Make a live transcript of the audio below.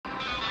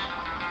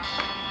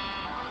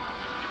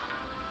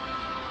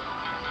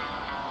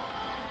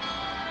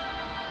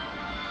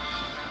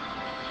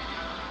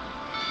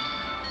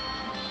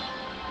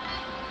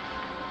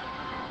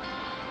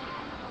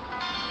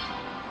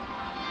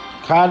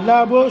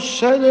Kalabo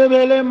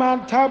Shedebele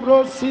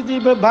Mantabro Sidi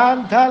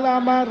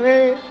Bebantala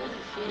Mare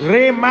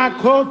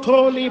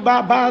Remakoto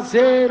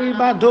Libabase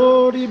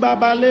Ribadori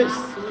Babales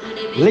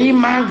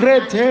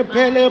Limagrete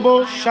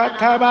Pelebo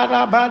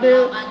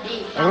Shatabarabade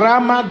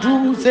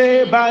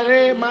Ramaduze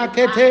Bare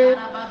Makete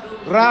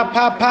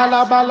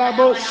Rapapala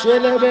Balabo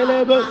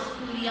Shelebelebes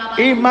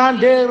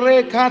Imande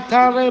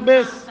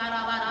Rekatarebes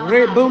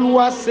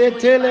Rebulwa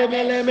Setele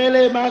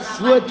Mele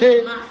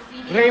Maswete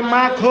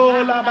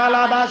Remako la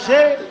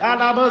balabashe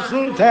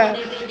alabasunte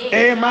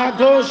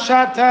emago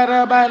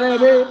shatara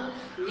barebe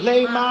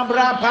le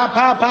mabra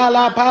papa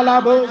la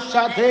palabo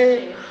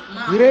shate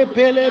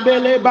repele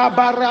bele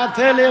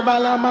babaratele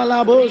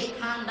balamalabos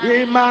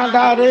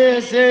imandare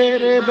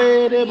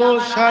serebe rebo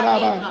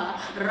sharaba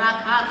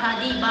rakaka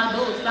di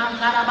bado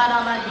sankara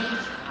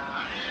balabadi.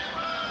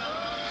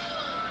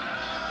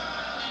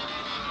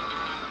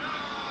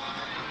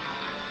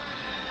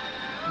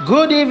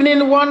 Good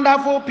evening,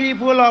 wonderful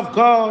people of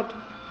God.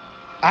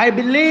 I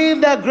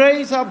believe the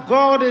grace of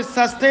God is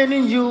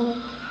sustaining you.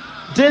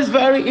 This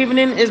very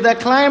evening is the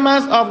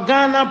climax of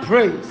Ghana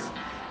Praise.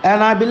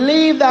 And I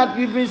believe that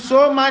we've been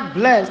so much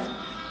blessed.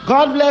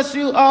 God bless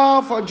you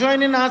all for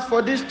joining us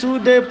for this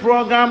 2-day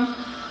program.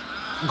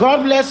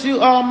 God bless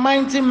you all,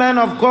 mighty men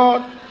of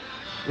God.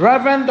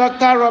 Reverend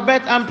Dr.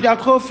 Robert Ampia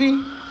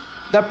Kofi,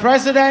 the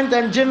President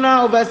and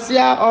General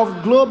Overseer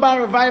of Global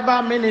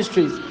Revival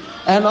Ministries,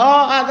 and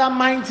all other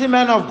mighty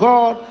men of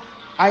God.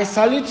 I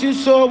salute you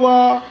so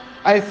well.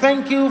 I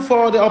thank you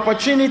for the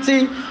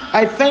opportunity.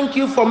 I thank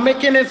you for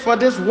making it for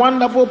this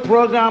wonderful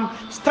program,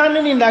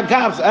 standing in the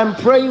gaps and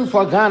praying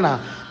for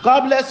Ghana.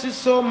 God bless you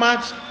so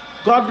much.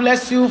 God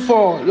bless you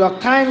for your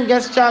kind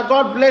gesture.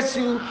 God bless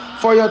you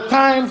for your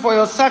time, for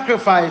your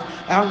sacrifice.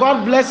 And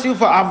God bless you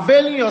for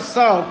availing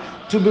yourself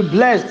to be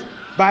blessed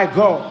by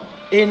God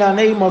in the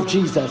name of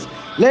Jesus.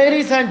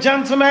 Ladies and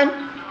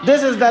gentlemen,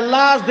 this is the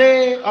last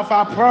day of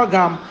our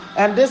program,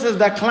 and this is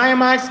the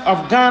climax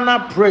of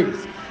Ghana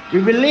Praise.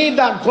 We believe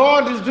that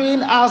God is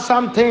doing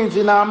awesome things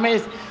in our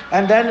midst,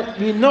 and then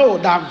we know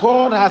that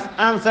God has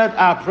answered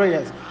our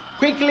prayers.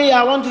 Quickly,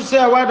 I want to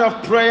say a word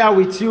of prayer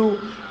with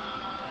you.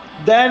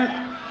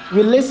 Then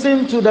we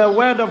listen to the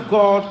word of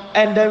God,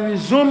 and then we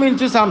zoom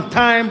into some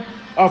time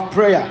of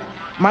prayer.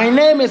 My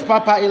name is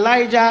Papa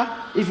Elijah.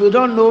 If you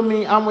don't know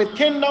me, I'm with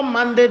Kingdom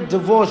Mandate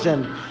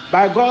Devotion.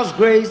 By God's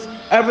grace,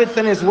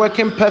 everything is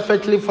working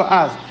perfectly for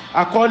us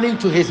according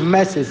to his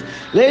message.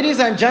 Ladies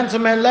and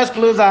gentlemen, let's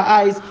close our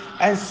eyes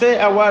and say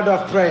a word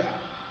of prayer.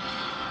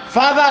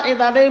 Father, in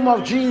the name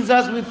of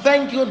Jesus, we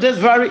thank you this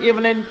very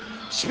evening.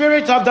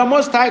 Spirit of the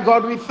Most High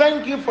God, we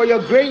thank you for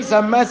your grace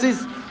and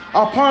mercies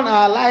upon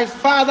our lives.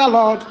 Father,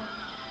 Lord,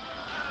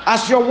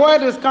 as your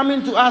word is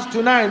coming to us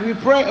tonight, we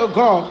pray, oh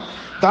God,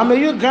 that may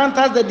you grant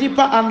us the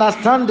deeper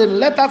understanding.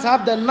 Let us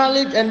have the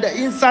knowledge and the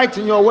insight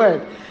in your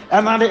word.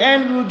 And at the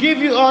end, we'll give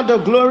you all the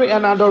glory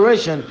and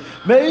adoration.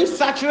 May you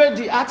saturate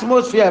the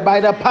atmosphere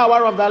by the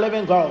power of the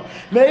living God.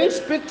 May you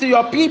speak to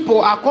your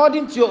people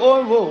according to your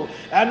own will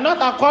and not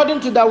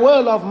according to the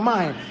will of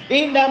mine.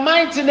 In the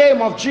mighty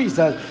name of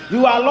Jesus,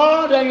 you are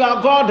Lord and you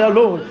are God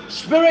alone.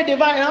 Spirit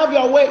divine, have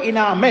your way in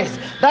our midst.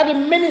 That you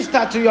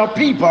minister to your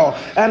people.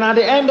 And at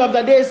the end of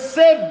the day,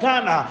 save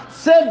Ghana,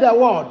 save the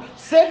world.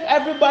 Save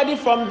everybody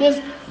from this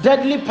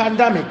deadly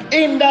pandemic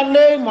in the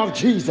name of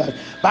Jesus.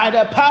 By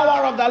the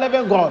power of the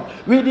living God,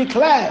 we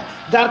declare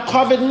that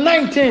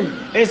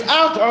COVID-19 is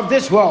out of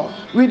this world.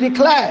 We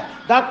declare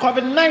that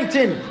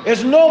COVID-19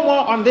 is no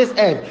more on this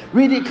earth.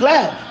 We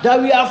declare that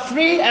we are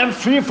free and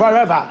free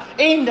forever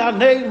in the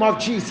name of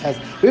Jesus.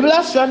 We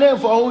bless your name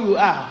for who you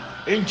are.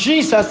 In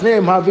Jesus'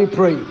 name have we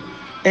prayed.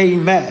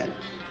 Amen.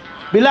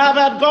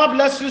 Beloved, God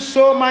bless you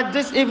so much.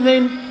 This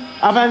evening,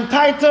 I've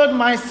entitled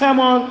my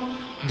sermon,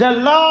 The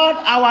Lord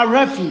Our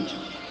Refuge.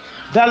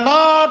 The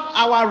Lord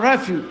Our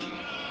Refuge.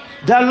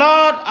 The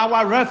Lord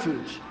Our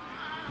Refuge.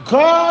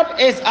 God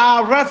is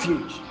our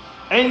refuge.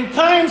 In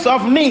times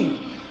of need,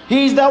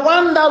 He is the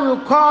one that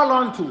we call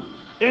unto.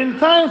 In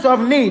times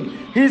of need,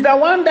 He is the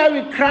one that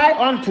we cry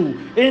unto.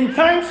 In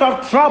times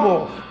of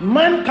trouble,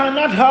 man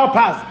cannot help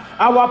us.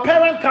 Our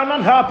parents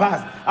cannot help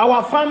us.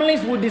 Our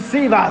families will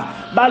deceive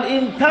us. But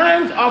in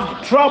times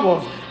of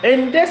troubles,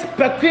 in this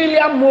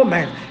peculiar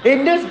moment,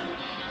 in this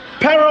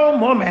peril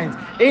moment,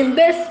 in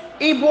this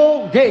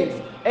evil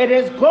days, it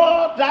is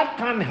God that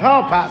can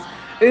help us.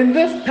 In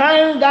this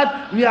time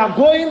that we are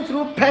going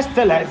through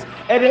pestilence,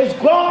 it is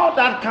God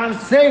that can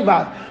save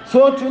us.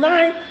 So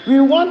tonight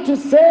we want to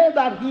say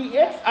that He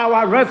is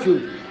our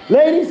refuge.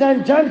 Ladies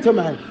and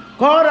gentlemen,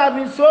 God has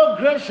been so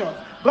gracious.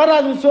 God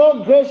has been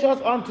so gracious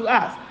unto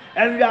us,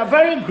 and we are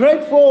very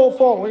grateful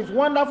for His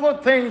wonderful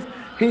things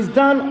He's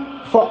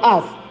done for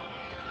us.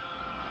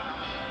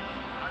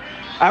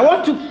 I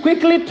want to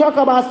quickly talk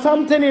about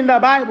something in the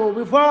Bible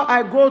before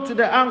I go to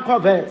the anchor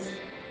verse.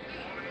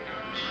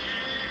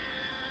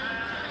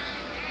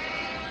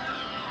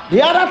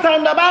 The other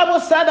time the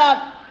Bible said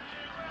that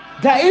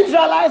the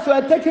Israelites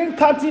were taken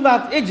captive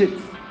at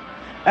Egypt.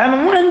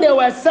 And when they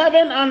were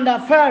serving under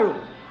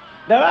Pharaoh,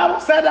 The Bible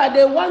said that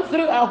they went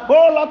through a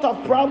whole lot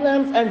of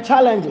problems and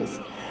challenges,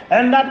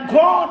 and that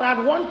God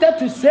had wanted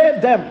to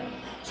save them.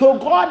 So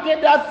God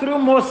did that through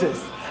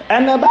Moses.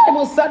 And the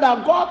Bible said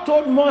that God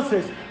told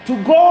Moses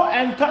to go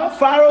and tell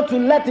Pharaoh to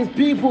let his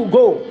people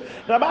go.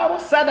 The Bible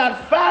said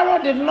that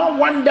Pharaoh did not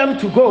want them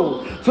to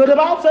go. So the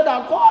Bible said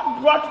that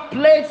God brought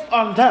plagues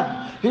on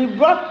them. He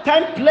brought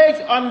 10 plagues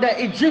on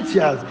the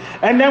Egyptians.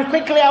 And then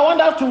quickly, I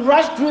want us to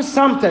rush through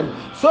something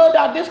so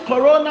that this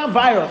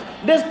coronavirus,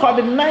 this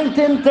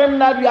COVID-19 thing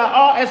that we are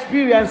all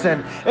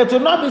experiencing, it will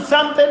not be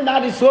something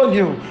that is so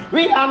new.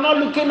 We are not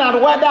looking at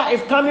whether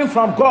it's coming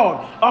from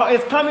God or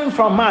it's coming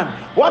from man.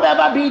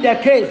 Whatever be the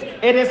case,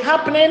 it is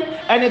happening,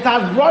 and it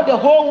has brought the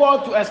whole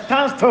world to a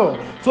standstill.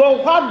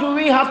 So what do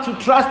we have to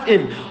trust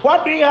in?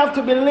 What do we have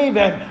to believe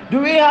in? Do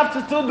we have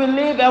to still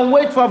believe and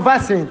wait for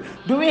vaccines?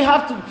 Do we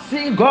have to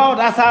see God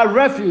as our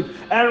refuge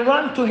and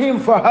run to him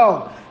for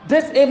help?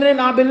 This evening,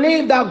 I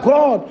believe that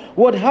God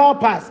would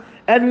help us,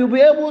 and we'll be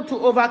able to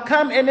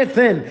overcome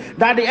anything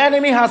that the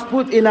enemy has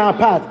put in our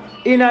path,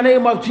 in the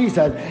name of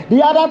Jesus.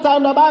 The other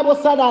time, the Bible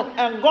said that,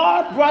 and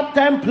God brought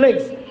 10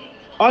 plagues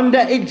on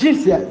the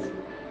Egyptians.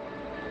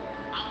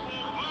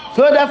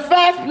 So the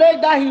first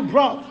plague that he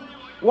brought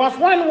was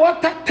when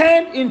water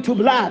turned into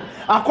blood.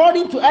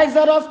 According to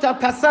Exodus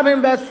chapter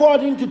 7 verse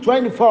 14 to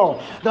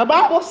 24, the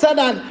Bible said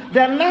that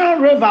the Nile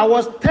River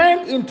was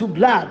turned into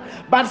blood.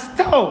 But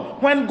still,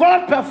 when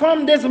God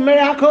performed this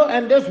miracle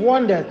and this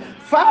wonder,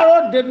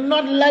 Pharaoh did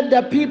not let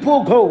the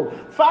people go.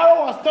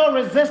 Pharaoh was still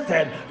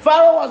resistant.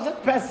 Pharaoh was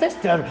just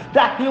persistent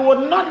that he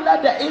would not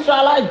let the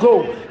Israelites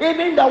go.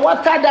 Even the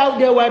water that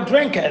they were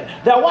drinking,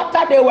 the water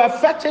they were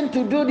fetching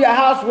to do their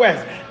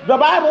housework, the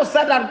Bible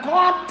said that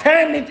God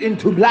turned it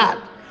into blood.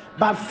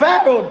 But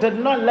Pharaoh did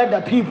not let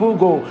the people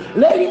go.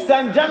 Ladies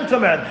and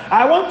gentlemen,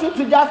 I want you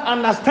to just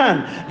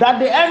understand that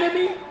the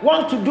enemy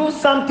wants to do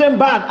something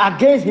bad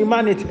against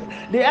humanity.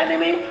 The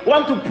enemy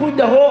wants to put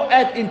the whole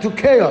earth into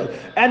chaos.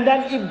 And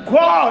then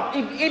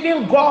if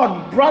even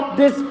God brought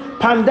this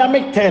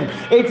pandemic thing,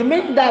 it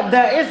means that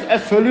there is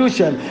a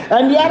solution.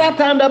 And the other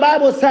time the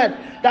Bible said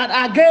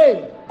that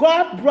again,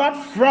 God brought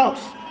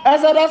frogs.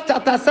 Exodus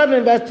chapter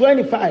 7 verse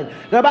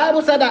 25. The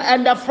Bible said that,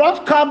 and the frogs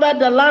covered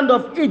the land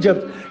of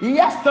Egypt.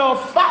 Yes, so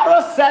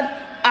Pharaoh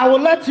said, I will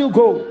let you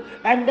go.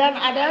 And then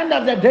at the end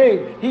of the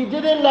day, he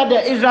didn't let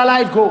the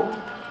Israelites go.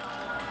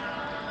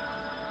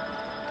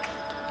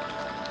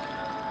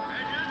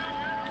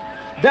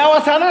 There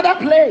was another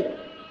plague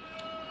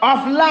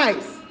of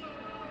lice,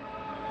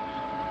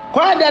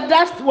 where the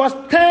dust was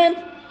turned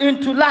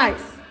into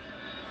lice,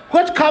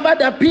 which covered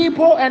the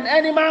people and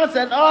animals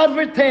and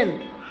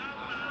everything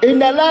in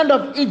the land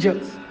of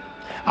Egypt.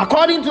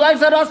 According to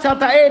Exodus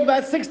chapter 8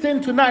 verse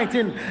 16 to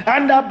 19.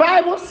 And the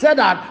Bible said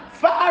that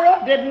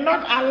Pharaoh did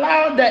not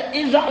allow the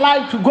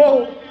Israelites to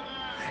go.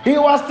 He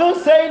was still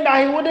saying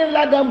that he wouldn't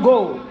let them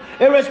go,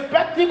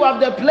 irrespective of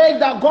the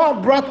plague that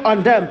God brought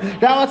on them.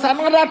 There was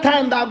another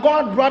time that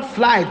God brought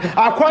flies,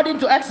 according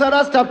to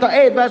Exodus chapter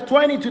 8 verse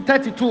 20 to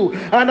 32.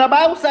 And the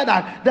Bible said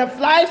that the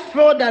flies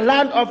filled the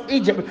land of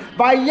Egypt,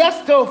 but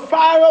yet still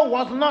Pharaoh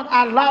was not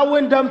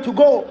allowing them to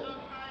go.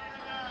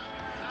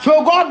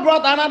 So God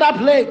brought another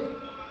plague.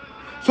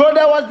 So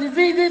there was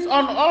diseases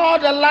on all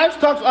the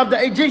livestock of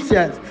the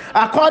Egyptians,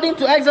 according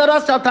to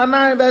Exodus chapter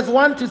 9 verse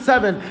 1 to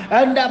 7.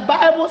 And the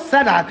Bible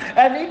said that,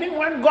 and even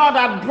when God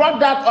had brought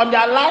that on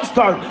their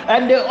livestock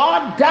and they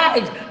all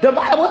died, the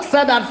Bible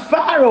said that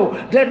Pharaoh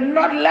did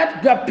not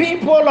let the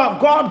people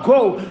of God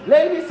go.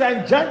 Ladies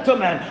and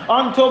gentlemen,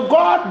 until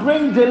God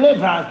brings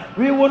deliverance,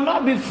 we will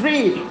not be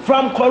free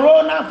from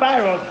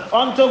coronavirus.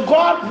 Until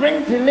God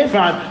brings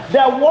deliverance,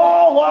 the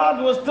whole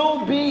world will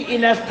still be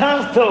in a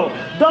standstill.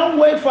 Don't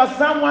wait for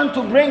someone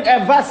to bring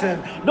a vaccine.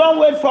 Don't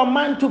wait for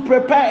man to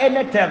prepare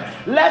anything.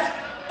 Let's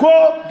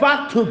go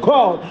back to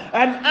God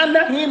and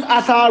honor him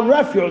as our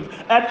refuge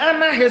and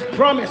honor his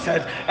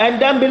promises,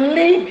 and then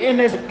believe in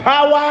his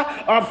power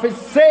of his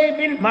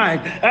saving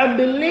mind, and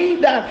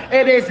believe that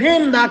it is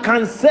him that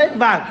can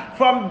save us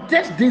from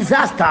this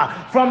disaster,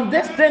 from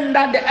this thing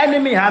that the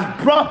enemy has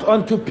brought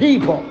onto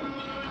people.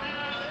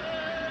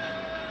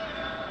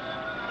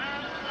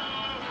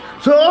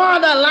 So all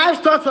the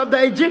livestock of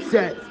the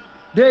Egyptians,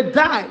 they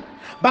died.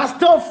 But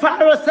still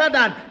Pharaoh said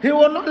that he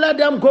will not let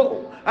them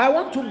go. I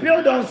want to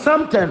build on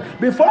something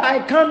before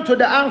I come to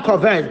the anchor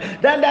verse.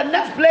 Then the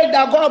next plague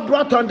that God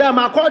brought on them,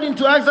 according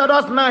to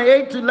Exodus 9,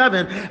 8 to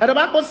 11, and the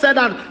Bible said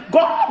that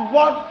God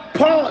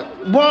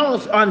brought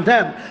boils on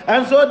them.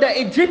 And so the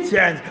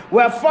Egyptians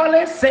were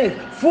falling sick,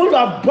 full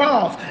of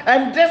boils.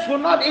 And this will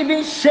not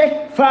even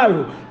shake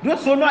Pharaoh.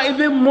 This will not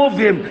even move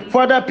him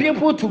for the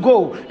people to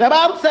go. The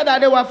Bible said that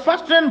they were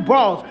festering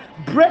boils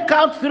break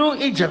out through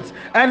Egypt,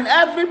 and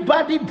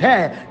everybody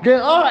there, they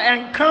all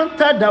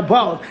encountered the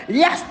boils.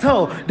 Yes,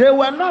 though they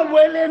were not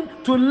willing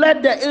to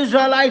let the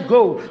Israelites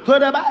go. So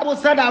the Bible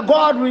said that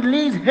God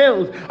released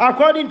hails,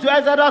 according to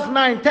Exodus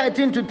 9,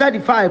 13 to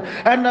 35.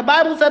 And the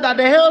Bible said that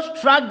the hail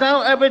struck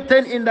down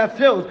everything in the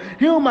fields,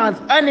 humans,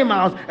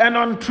 animals, and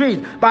on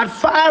trees. But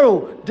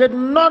Pharaoh did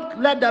not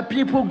let the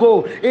people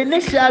go.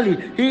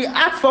 Initially, he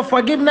asked for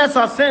forgiveness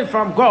of sin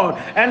from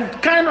God, and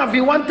kind of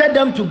he wanted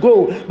them to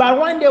go. But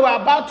when they were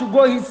about to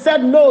go, he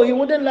said no, he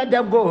wouldn't let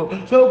them go.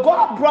 So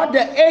God brought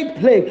the eighth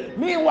plague.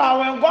 Meanwhile,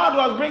 when God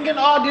was bringing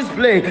all these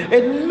plagues,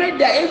 it made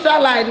the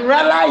Israelites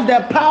realize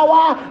the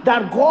power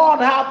that God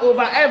had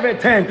over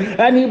everything.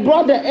 And he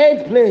brought the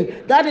eighth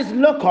plague, that is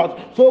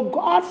locust. So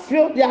God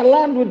filled their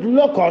land with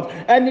locusts,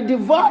 and he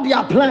devoured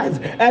their plants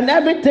and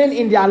everything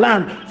in their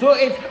land. So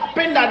it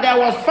happened that there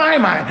was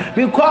famine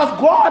because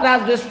God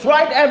has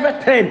destroyed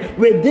everything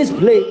with this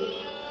plague.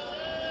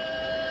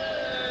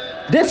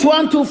 This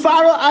one too,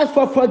 Pharaoh asked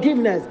for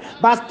forgiveness,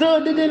 but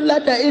still didn't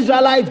let the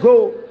Israelites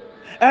go.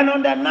 And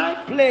on the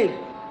ninth plague,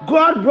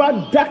 God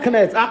brought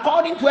darkness,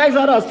 according to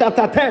Exodus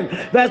chapter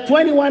 10, verse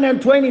 21 and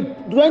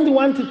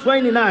 21 to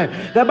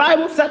 29. The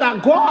Bible said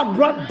that God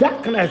brought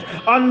darkness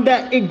on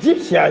the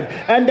Egyptians,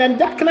 and then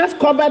darkness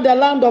covered the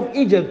land of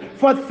Egypt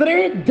for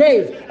 3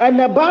 days. And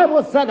the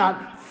Bible said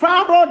that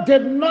Pharaoh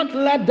did not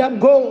let them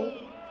go.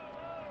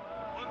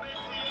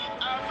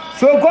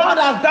 So God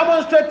has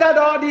demonstrated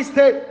all these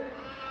things.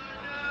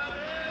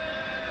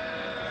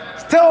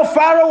 Still,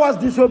 Pharaoh was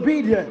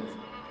disobedient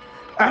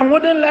and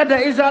wouldn't let the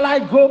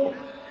Israelites go.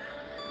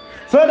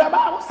 So the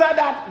Bible said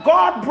that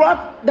God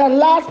brought the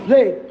last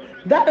plague,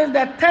 that is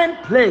the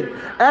 10th plague,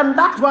 and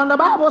that's when the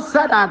Bible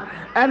said that,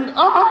 and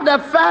all the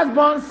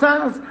firstborn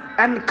sons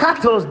and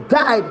cattle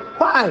died.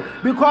 Why?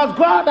 Because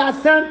God has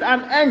sent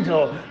an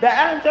angel, the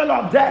angel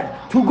of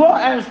death, to go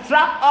and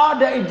strike all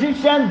the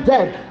Egyptians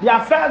dead, their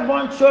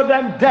firstborn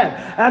children dead.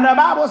 And the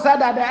Bible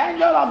said that the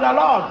angel of the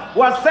Lord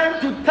was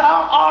sent to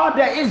tell all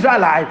the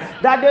Israelites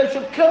that they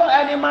should kill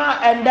animal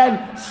and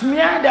then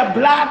smear the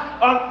blood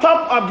on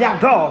top of their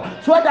door,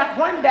 so that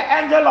when the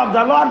angel of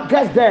the Lord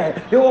gets there,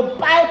 he will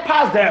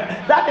bypass them.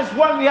 That is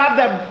when we have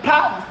the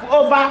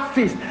Passover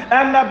feast.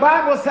 And the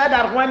Bible said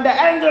that when the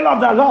angel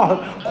of the Lord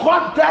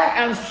got there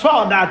and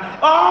saw that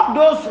all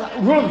those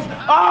rooms,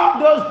 all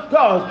those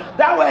doors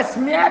that were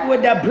smeared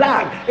with the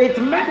blood, it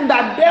meant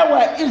that they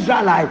were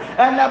Israelites.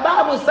 And the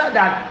Bible said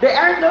that the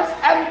angels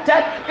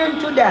entered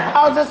into the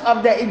houses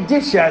of the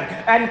Egyptians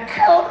and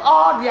killed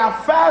all their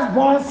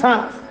firstborn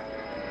sons.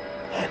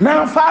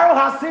 Now Pharaoh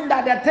has seen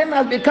that the thing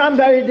has become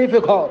very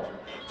difficult.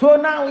 So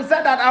now he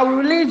said that I will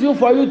release you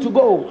for you to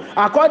go,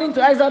 according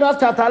to Exodus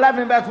chapter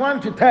 11, verse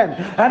 1 to 10.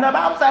 And the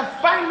Bible said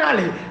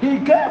finally he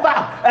gave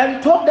up and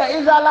told the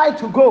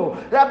Israelites to go.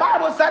 The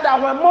Bible said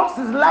that when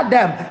Moses led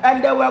them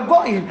and they were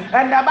going,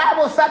 and the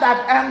Bible said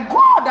that, and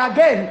God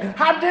again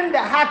hardened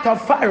the heart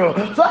of Pharaoh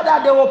so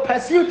that they will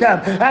pursue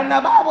them. And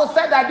the Bible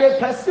said that they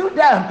pursued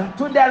them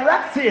to the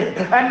Red Sea.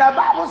 And the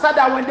Bible said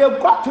that when they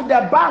got to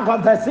the bank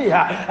of the sea,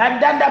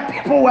 and then the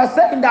people were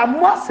saying that,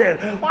 Moses,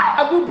 why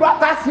have you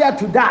brought us here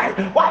to die?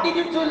 Why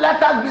didn't you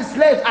let us be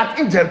slaves at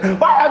Egypt?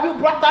 Why have you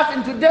brought us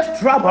into this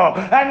trouble?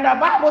 And the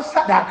Bible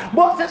said that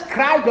Moses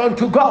cried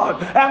unto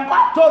God, and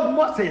God told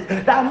Moses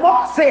that,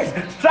 Moses,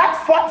 stretch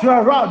forth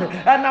your rod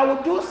and I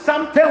will do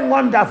something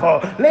wonderful.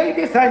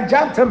 Ladies and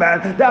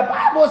gentlemen, the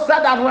Bible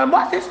said that when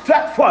Moses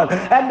stretched forth,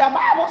 and the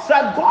Bible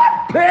said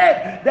God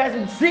split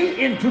the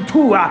sea into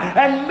two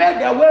and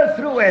made a way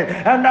through it.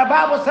 And the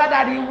Bible said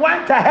that he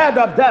went ahead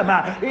of them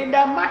in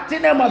the mighty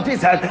name of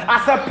Jesus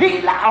as a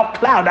pillar of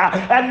cloud,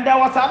 and there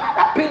was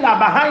another pillar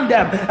behind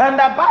them, and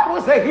the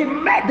Bible says he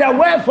made the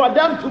way for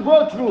them to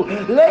go through.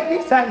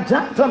 Ladies and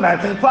gentlemen,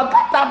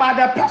 forget about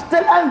the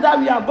pestilence that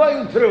we are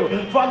going through,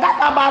 forget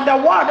about the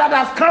war that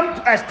has come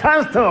to a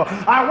standstill.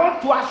 I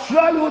want to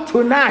assure you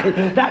tonight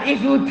that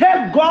if you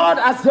take God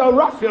as your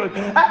refuge,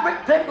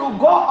 everything will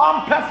go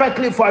on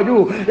perfectly for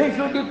you. If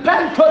you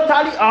depend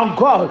totally on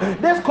God,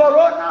 this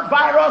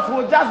coronavirus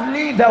will just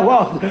leave the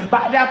world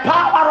by the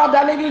power of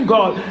the living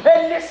God.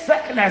 Any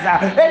sickness,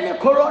 any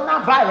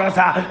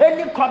coronavirus,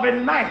 any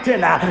COVID-19,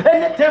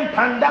 anything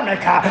pandemic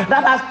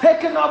that has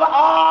taken over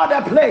all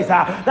the place,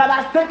 that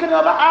has taken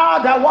over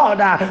all the world,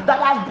 that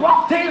has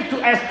brought things to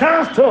a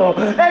standstill,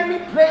 any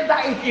place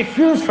that it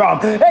effused from,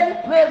 any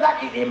place that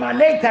it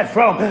emanated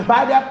from,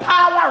 by the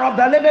power of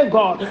the living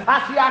God,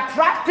 as we are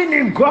trusting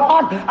in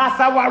God as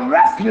our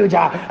refuge,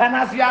 and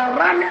as we are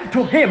running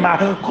to Him,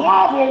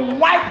 God will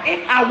wipe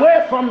it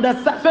away from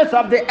the surface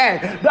of the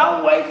earth.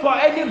 Don't wait for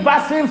any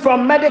vaccine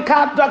from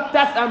medical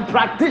doctors and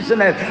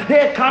practitioners.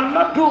 They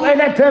cannot do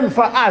anything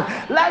for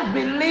us. Let's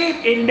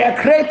believe in the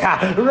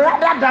Creator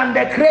rather than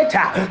the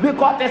creature,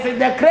 because this is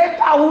the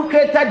Creator who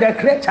created the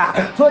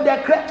creature. So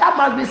the creature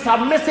must be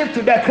submissive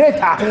to the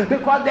Creator,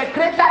 because the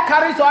Creator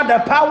carries all the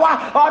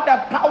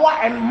power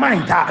and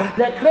might.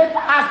 The Creator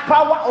has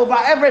power over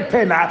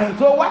everything.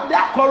 So when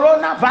that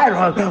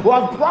coronavirus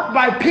was brought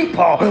by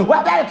people,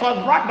 whether it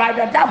was brought by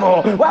the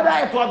devil, whether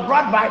it was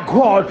brought by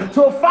God,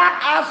 so far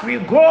as we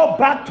go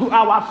back to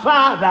our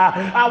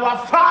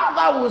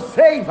Father will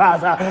save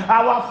us.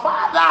 Our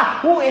Father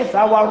who is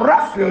our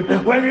refuge,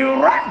 when we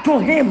run to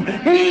Him,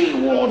 He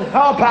will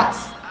help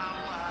us.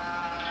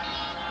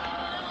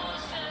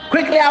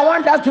 Quickly, I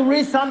want us to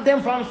read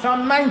something from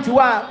Psalm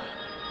 91.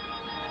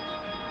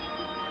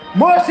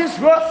 Moses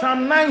wrote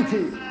Psalm 90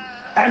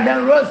 and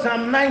then wrote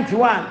Psalm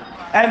 91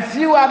 and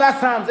few other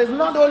psalms. It's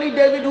not only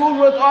David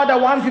who wrote all the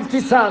 150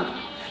 psalms.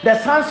 The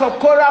sons of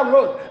Korah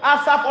wrote,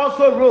 Asaph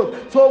also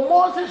wrote. So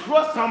Moses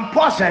wrote some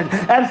portion,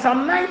 and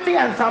Psalm 90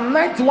 and Psalm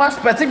 91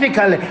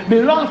 specifically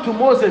belongs to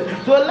Moses.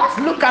 So let's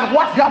look at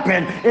what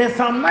happened in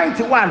Psalm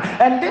 91,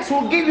 and this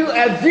will give you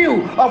a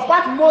view of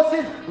what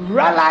Moses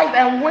realized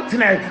and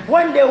witnessed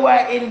when they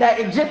were in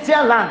the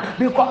Egyptian land,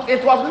 because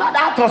it was not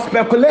out of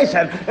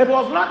speculation, it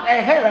was not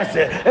a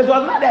heresy, it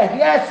was not a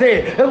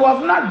hearsay, it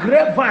was not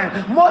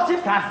grapevine.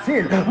 Moses had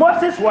seen,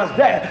 Moses was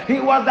there, he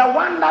was the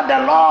one that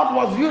the Lord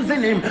was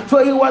using him.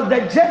 So he was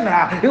the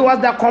general, he was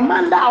the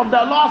commander of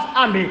the Lord's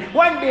army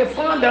when they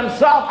found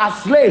themselves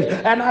as slaves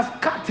and as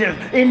captives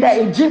in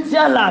the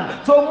Egyptian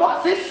land. So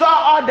Moses saw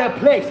all the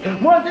plagues,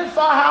 Moses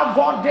saw how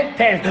God did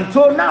things.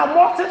 So now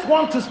Moses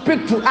wants to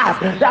speak to us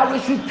that we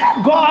should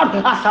take God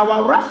as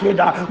our refuge.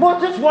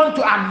 Moses wants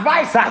to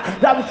advise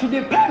us that we should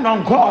depend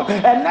on God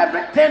and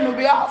everything will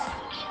be off.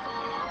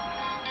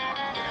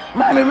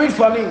 Let me read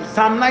for me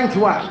Psalm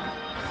 91.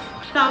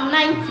 Psalm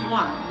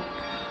 91.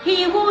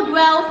 He who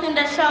dwells in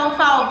the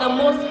shelter of the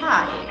Most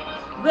High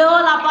will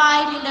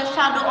abide in the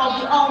shadow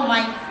of the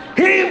Almighty.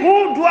 He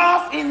who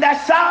dwells in the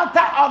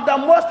shelter of the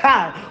Most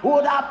High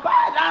would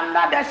abide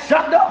under the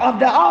shadow of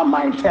the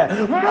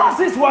Almighty.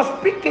 Moses was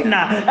speaking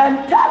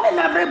and telling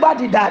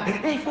everybody that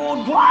if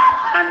you dwell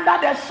under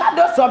the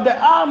shadows of the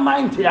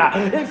Almighty,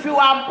 if you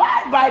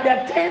abide by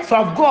the things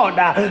of God,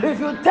 if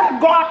you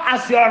take God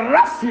as your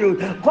refuge,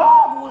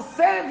 God will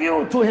save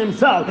you to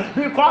himself,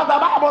 because the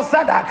Bible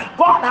said that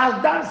God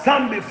has done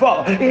some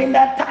before. In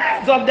the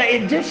times of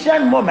the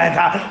Egyptian moment,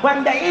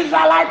 when the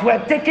Israelites were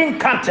taken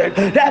captive,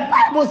 the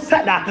Bible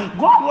said that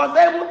God was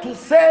able to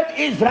save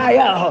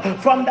Israel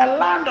from the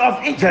land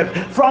of Egypt,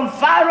 from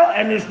Pharaoh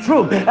and his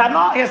troops and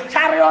all his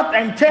chariots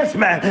and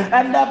chessmen.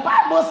 And the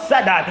Bible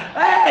said that,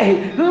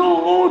 hey,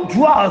 who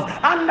dwells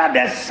under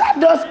the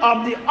shadows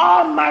of the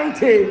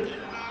Almighty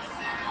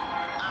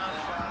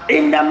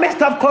in the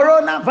midst of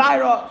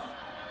coronavirus,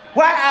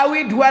 where are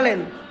we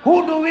dwelling?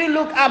 Who do we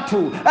look up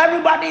to?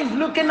 Everybody is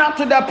looking up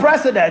to the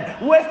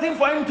president, waiting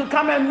for him to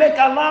come and make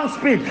a long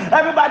speech.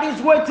 Everybody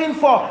is waiting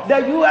for the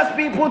US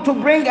people to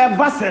bring a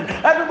vaccine.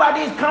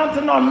 Everybody is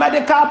counting on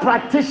medical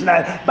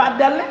practitioners. But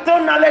the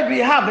little knowledge we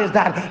have is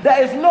that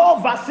there is no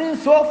vaccine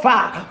so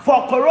far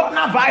for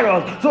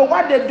coronavirus. So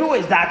what they do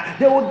is that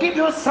they will give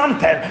you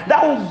something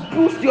that will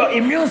boost your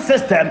immune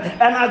system.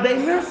 And as the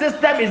immune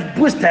system is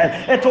boosted,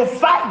 it will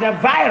fight the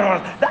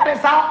virus. That is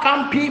how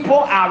come people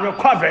are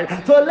recovering.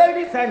 So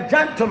ladies and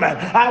gentlemen,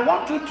 I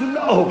want you to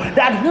know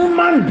that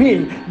human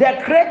being,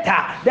 the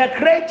creature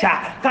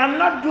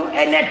cannot do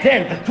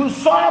anything to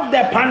solve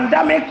the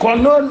pandemic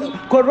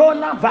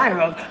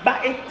coronavirus,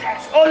 but it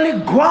takes only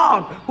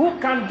God who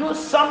can do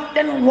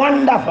something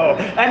wonderful.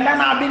 And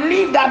then I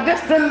believe that this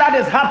thing that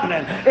is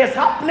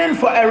happening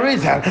for a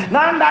reason.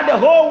 Now that the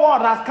whole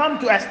world has come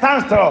to a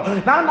standstill,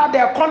 now that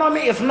the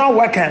economy is not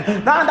working,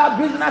 now that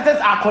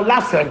businesses are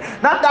collapsing,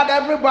 now that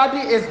everybody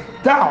is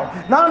down,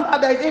 now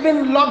that there is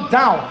even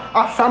lockdown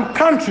of some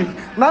countries,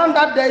 now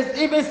that there is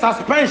even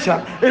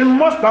suspension in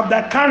most of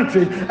the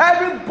countries,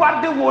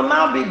 everybody will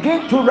now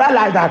begin to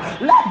realize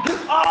that let's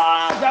give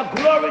all the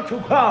glory to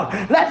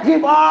God, let's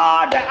give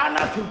all the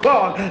honor to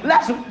God,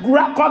 let's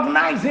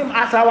recognize him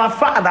as our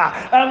Father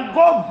and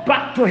go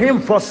back to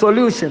him for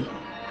solution.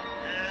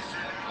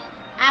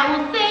 I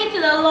will say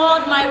to the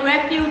Lord, my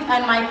refuge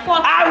and my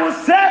fortress. I will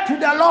say to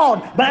the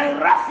Lord, my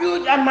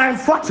refuge and my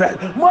fortress.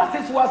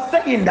 Moses was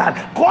saying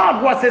that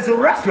God was his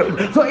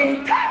refuge. So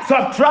in times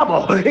of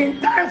trouble, in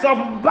times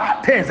of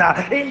bad things,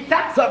 in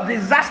times of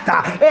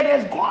disaster, it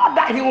is God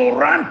that he will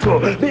run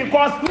to,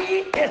 because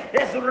he is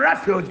his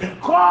refuge.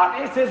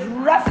 God is his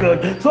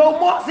refuge. So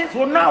Moses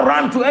will not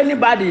run to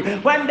anybody.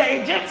 When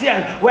the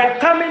Egyptians were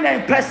coming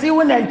and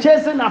pursuing and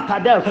chasing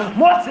after them,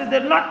 Moses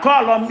did not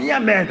call on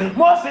mere men.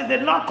 Moses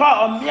did not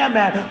call on mere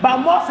men, but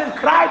Moses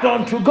cried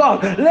unto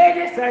God.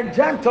 Ladies and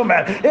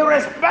gentlemen,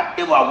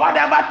 irrespective of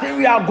whatever thing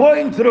we are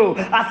going through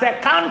as a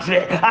country,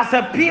 as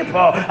a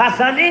people, as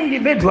an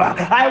individual,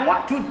 I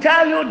want to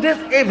tell you this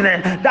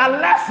evening that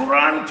let's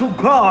run to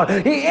God.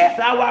 He is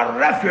our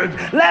refuge.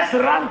 Let's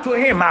run to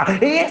him.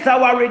 He is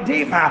our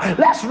redeemer.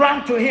 Let's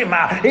run to him.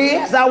 He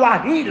is our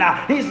healer.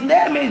 His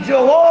name is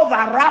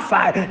Jehovah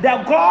Rapha,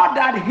 the God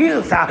that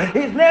heals.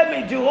 His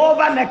name is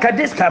Jehovah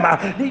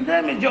Nekadiskama. His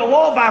name is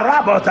Jehovah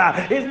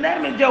Rabbota. His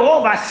name is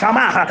Jehovah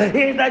Shammah.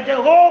 He is the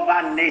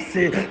Jehovah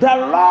Nisi, the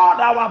Lord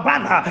our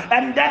banner.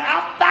 And then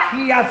after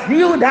he has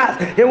healed us,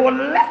 he will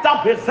lift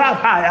up himself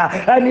higher,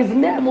 and his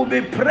name will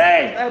be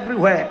praised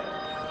everywhere.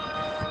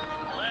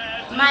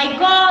 My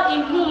God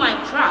in whom I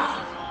trust,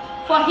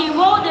 for he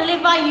will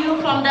deliver you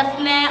from the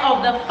snare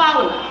of the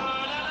fowler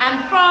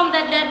and from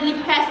the deadly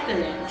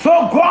pestilence. So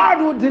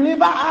God will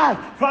deliver us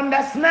from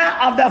the snare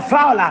of the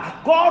fowler.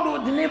 God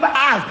will deliver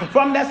us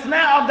from the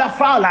snare of the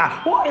fowler.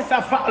 Who is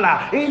a fowler?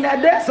 In the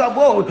days of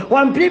old,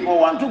 when people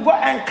want to go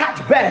and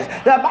catch birds,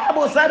 the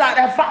Bible said that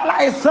a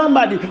fowler is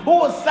somebody who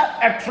will set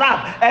a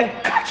trap and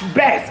catch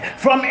birds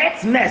from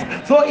its nest.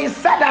 So he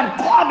said that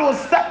God will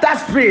set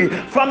us free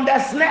from the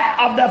snare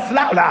of the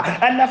fowler,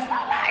 and the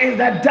fowler is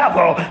the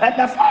devil, and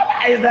the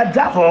fowler is the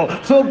devil.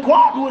 So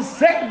God will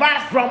save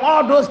us from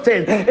all those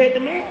things.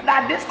 It means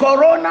that this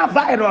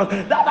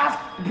coronavirus that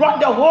has brought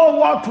the whole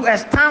world to a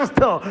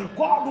standstill,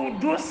 God will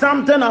do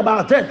something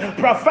about it.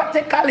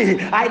 Prophetically,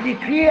 I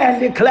decree and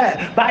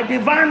declare by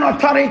divine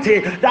authority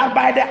that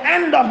by the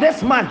end of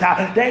this month,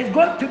 there is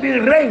going to be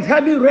rains,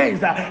 heavy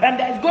rains, and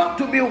there is going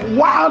to be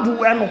wild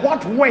and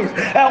hot winds,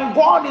 and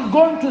God is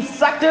going to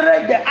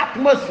saturate the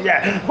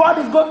atmosphere. God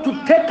is going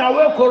to take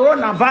away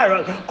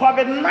coronavirus.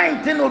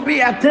 COVID-19 will be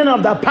a thing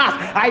of the past.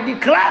 I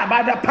declare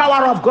by the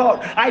power of God,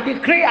 I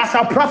decree as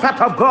a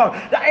prophet of God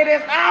that it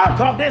is out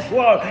of this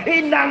world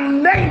in the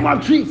name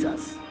of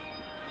Jesus.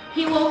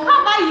 He will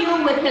cover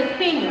you with his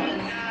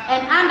pinions,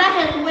 and under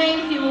his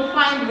wings you will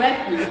find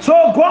refuge. So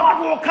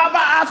God will cover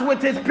us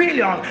with his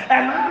pinions,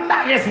 and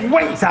under his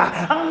wings,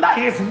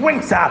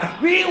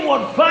 we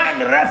will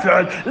find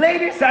refuge.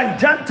 Ladies and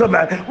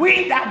gentlemen,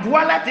 we that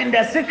dwelleth in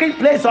the secret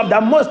place of the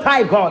Most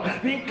High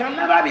God, we can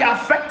never be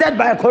affected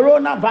by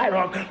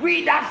coronavirus.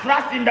 We that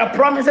trust in the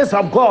promises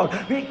of God,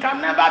 we can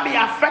never be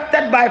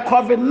affected by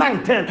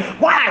COVID-19.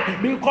 Why?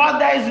 Because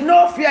there is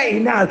no fear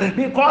in us,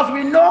 because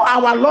we know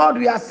our Lord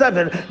we are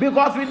serving,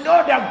 because we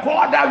know the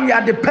God that we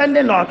are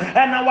depending on,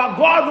 and our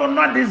God will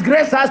not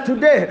disgrace us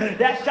today.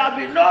 There shall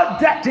be no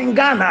death in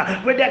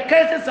Ghana with the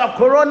cases of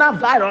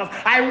coronavirus.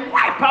 I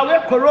wipe away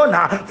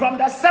corona from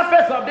the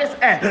surface of this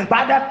earth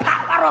by the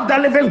power of the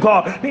living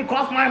God,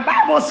 because my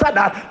Bible said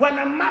that when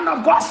a man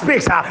of God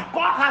speaks, God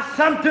has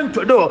something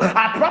to do.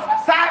 I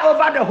prophesy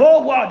over the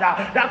whole world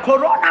that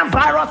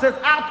coronavirus is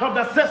out of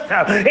the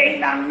system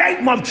in the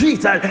name of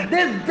Jesus.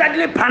 This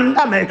deadly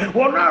pandemic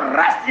will not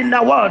rest in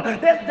the world.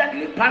 This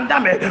deadly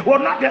pandemic will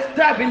not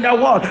disturb in the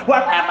world.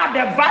 Wherever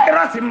the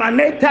virus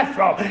emanated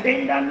from,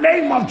 in the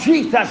name of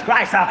Jesus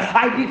Christ,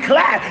 I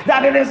declare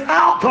that it is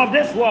out of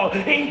this world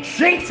in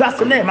Jesus'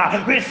 name.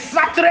 We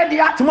saturate the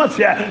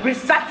atmosphere, we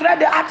saturate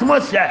the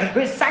atmosphere,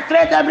 we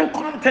saturate every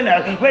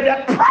continent with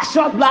the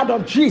precious blood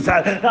of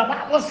Jesus. The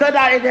Bible said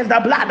that it is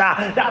the blood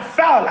that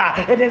fell,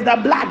 it is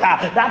the blood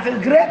that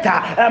is greater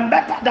and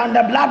better than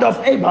the blood of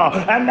Abel.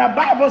 And the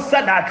Bible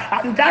said that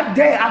on that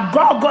day at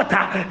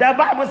Golgotha, the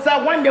Bible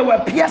said when they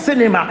were piercing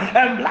him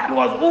and blood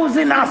was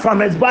oozing out from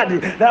his body,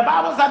 the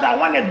Bible said that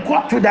when it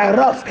got to the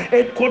rocks,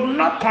 it could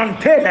not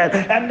contain it.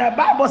 And the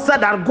Bible said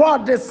that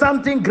God did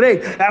something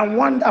great and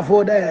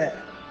wonderful there.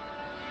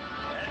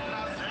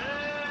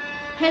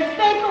 His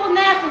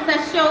faithfulness is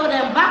a shield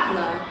and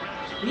buckler.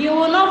 You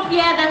will not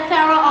fear the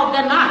terror of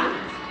the night,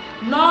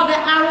 nor the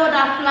arrow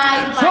that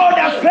flies by So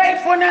day. the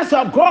faithfulness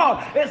of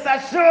God is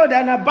a shield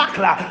and a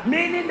buckler,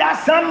 meaning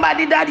that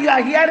somebody that you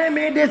are hearing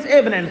me this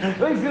evening,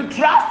 if you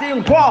trust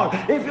in God,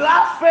 if you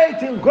have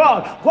faith in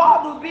God,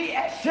 God will be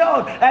a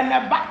shield and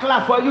a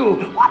buckler for you.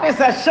 What is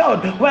a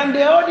shield? When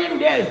the olden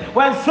days,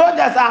 when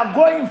soldiers are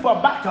going for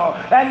battle,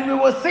 and we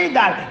will see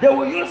that they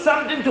will use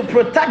something to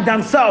protect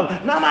themselves.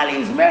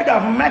 Normally it's made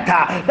of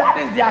metal. That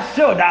is their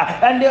shield,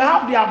 and they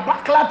have their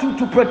buckler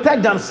to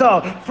protect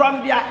themselves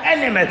from their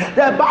enemies.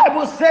 The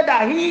Bible said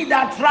that he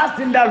that trusts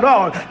in the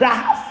Lord, that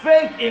has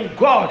faith in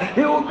God,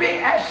 he will be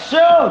a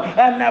shield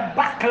and a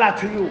buckler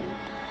to you.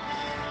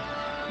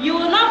 You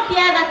will not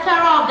fear the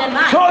terror of the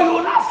night. So you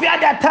will not fear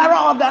the terror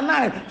of the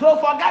night. So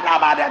forget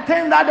about the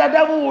thing that the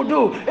devil will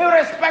do,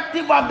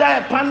 irrespective of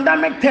the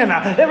pandemic thing,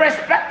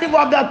 irrespective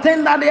of the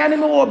thing that the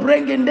enemy will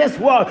bring in this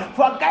world.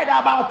 Forget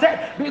about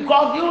it,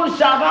 because you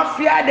shall not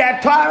fear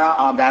the terror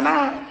of the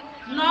night,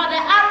 nor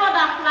the arrow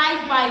that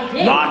flies by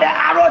day. nor the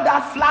arrow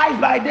that flies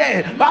by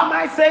day. But am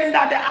I saying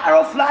that the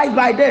arrow flies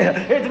by day?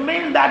 It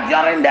means that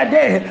during the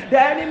day,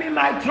 the enemy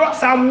might throw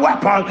some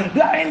weapons.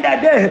 During the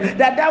day,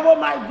 the devil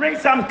might bring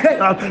some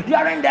chaos.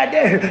 During the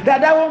day, the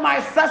devil might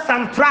set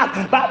some traps.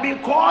 But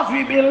because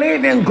we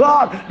believe in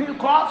God,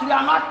 because we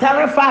are not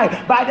terrified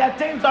by the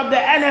things of the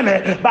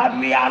enemy, but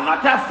we are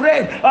not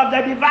afraid of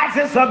the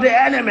devices of the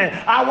enemy,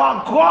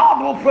 our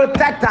God will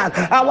protect us.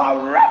 Our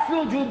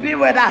refuge will be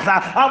with us.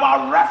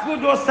 Our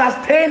refuge will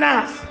sustain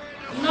us.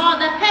 Nor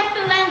the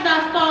pestilence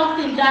that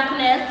stalks in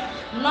darkness,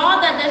 nor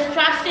the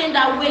destruction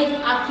that waits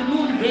at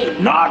noonday.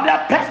 Nor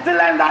the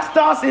pestilence that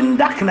starts in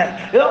darkness.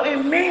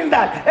 It means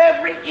that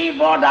every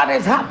evil that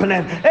is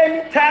happening,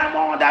 any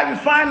turmoil that we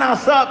find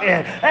ourselves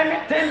in,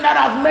 anything that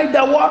has made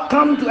the world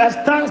come to a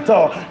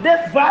standstill,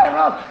 this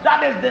virus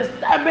that is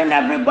disturbing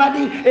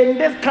everybody in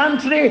this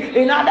country,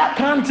 in other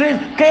countries,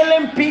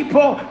 killing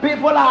people.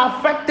 People are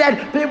affected,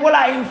 people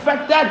are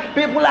infected,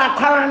 people are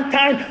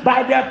quarantined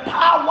by the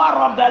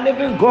power of the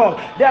living God.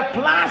 The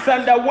plans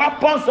and the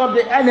weapons of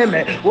the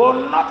enemy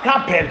will not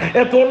happen.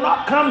 It will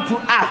not come to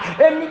us.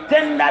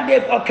 Anything that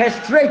they've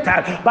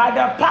orchestrated by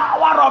the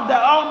power of the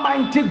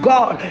Almighty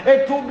God,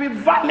 it will be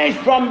vanished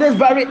from this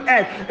very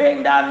earth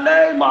in the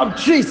name of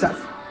Jesus.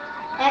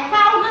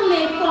 1,000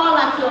 may fall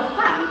at your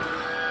side,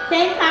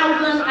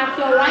 10,000 at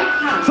your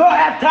right hand. So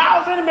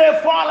 1,000 may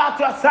fall at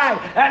your side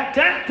and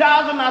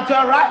 10,000 at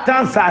your right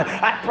hand side.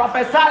 I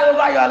prophesy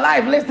over your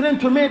life, listening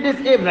to me this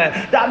evening,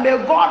 that may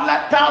God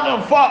let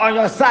 1,000 fall on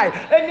your side.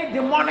 Any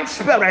demonic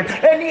spirit,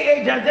 any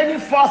agent, any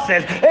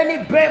forces,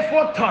 any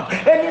baleful thought,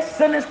 any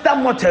sinister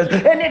motives,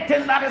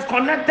 anything that is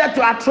connected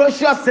to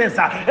atrocious sins,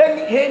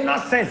 any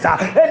heinous sins,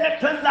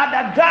 anything that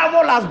the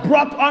devil has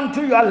brought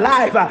onto your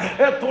life,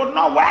 it will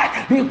not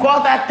work,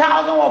 because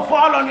 1,000 will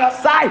fall on your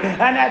side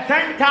and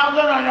 10,000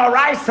 on your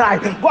right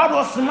side. God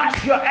will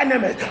smash your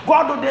enemies.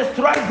 God will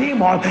destroy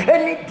demons.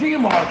 Any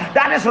demon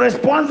that is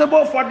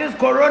responsible for this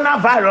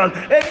coronavirus,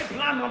 any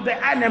plan of the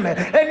enemy,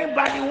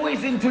 anybody who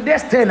is into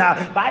this thing,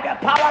 by the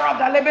power of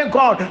the living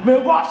God,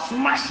 may God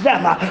smash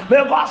them.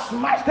 May God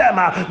smash them.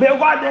 May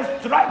God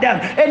destroy them.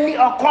 Any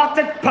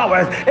occultic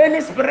powers, any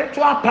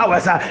spiritual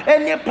powers,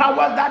 any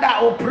powers that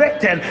are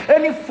operating,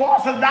 any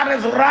forces that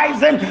is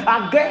rising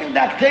against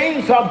the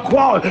things of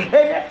God,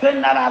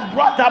 anything that has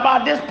brought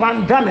about this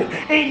pandemic,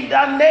 in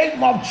the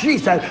name of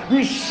Jesus,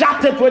 we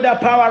shut it with the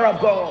power of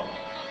God.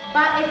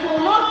 But it will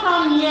not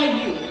come near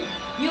you.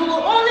 You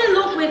will only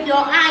look with your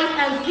eyes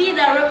and see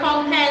the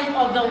recompense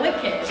of the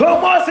wicked.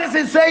 So Moses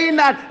is saying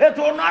that it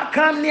will not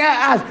come near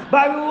us,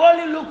 but we will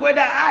only look with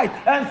the eyes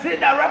and see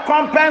the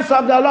recompense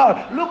of the Lord.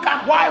 Look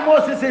at why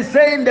Moses is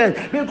saying this.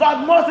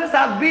 Because Moses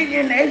has been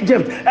in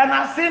Egypt and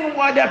has seen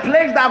what the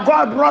plagues that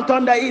God brought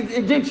on the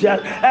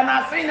Egyptians, and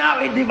has seen how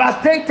it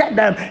devastated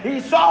them. He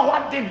saw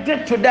what it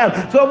did to them.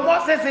 So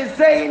Moses is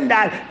saying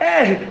that,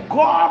 hey,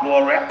 God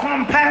will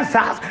recompense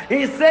us.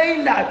 He's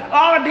saying that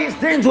all these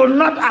things will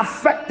not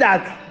affect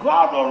us.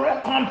 God will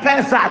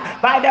recompense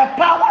us by the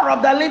power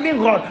of the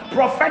living God.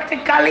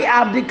 Prophetically,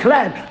 I've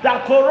declared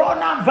that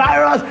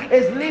coronavirus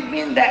is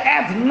leaving the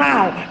earth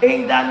now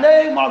in the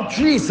name of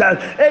Jesus.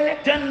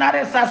 Anything that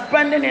is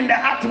suspending in the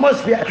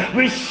atmosphere,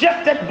 we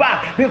shift it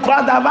back,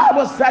 because the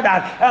Bible said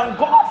that, and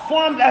God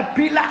formed a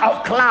pillar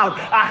of cloud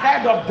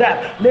ahead of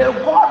them. May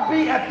God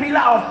be a pillar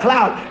of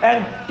cloud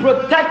and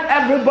protect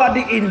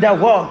everybody in the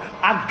world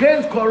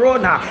against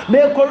corona.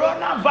 May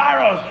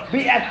coronavirus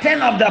be a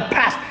thing of the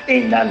past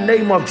in the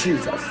name of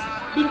Jesus.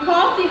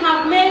 Because you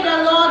have made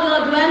the Lord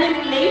your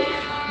dwelling place,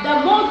 the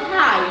Most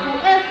High, who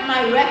is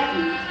my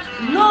refuge,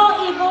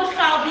 no evil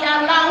shall be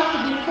allowed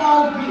to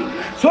befall you.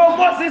 So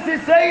Moses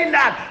is saying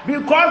that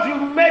because you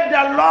made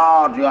the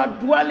Lord your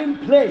dwelling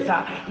place,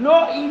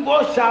 no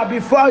evil shall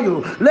befall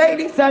you.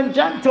 Ladies and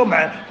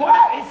gentlemen,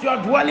 where is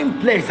your dwelling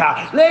place?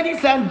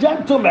 Ladies and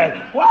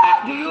gentlemen,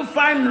 where do you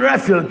find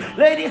refuge?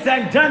 Ladies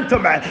and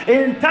gentlemen,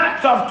 in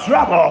times of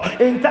trouble,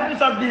 in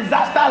times of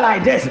disaster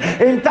like this,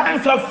 in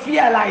times of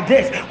fear like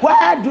this,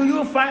 where do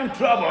you find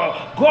trouble?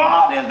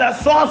 God is the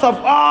source of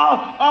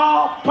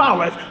all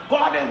powers.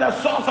 God is the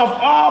source of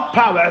all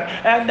powers,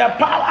 and the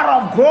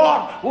power of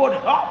God would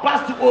help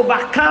us to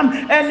overcome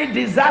any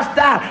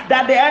disaster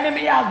that the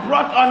enemy has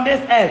brought on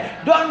this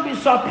earth. Don't be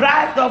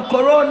surprised of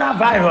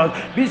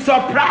coronavirus. Be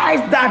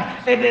surprised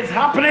that it is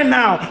happening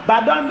now,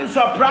 but don't be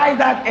surprised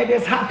that it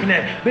is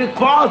happening,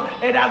 because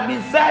it has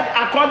been said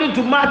according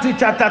to Matthew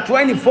chapter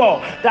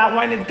 24 that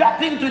when it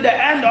gets into the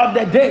end of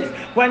the days,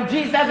 when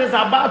Jesus is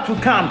about to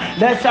come,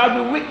 there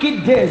shall be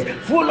wicked days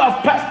full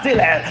of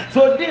pestilence.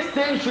 So this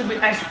thing should be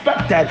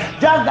expected,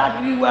 just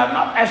that we were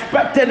not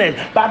expecting it,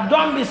 but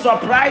don't be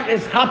surprised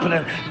it's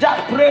happening.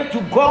 Just pray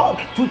to God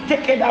to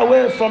take it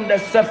away from the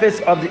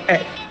surface of the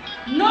earth.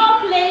 No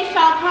plague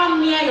shall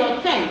come near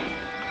your tent,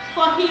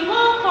 for he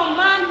will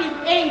command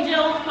his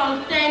angels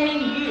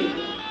concerning you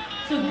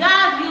to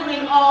guard you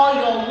in all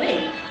your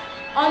ways.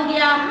 On their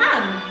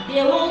hands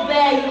they will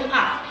bear you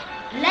up,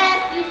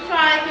 lest you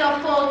strike your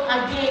foot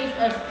against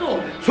a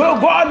stone. So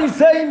God is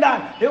saying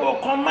that He will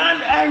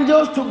command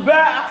angels to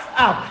bear us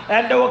up,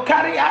 and they will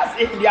carry us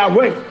in their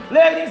way.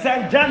 Ladies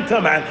and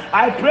gentlemen,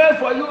 I pray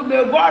for you.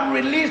 May God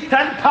release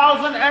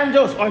 10,000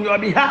 angels on your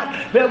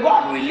behalf. May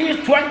God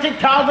release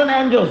 20,000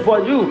 angels for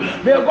you.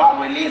 May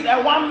God release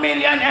a 1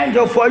 million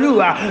angel for you.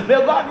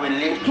 May God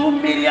release 2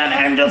 million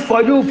angels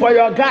for you, for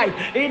your guide.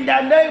 In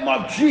the name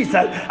of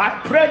Jesus,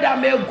 I pray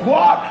that may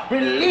God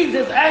release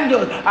His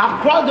angels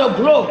across the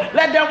globe.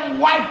 Let them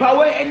wipe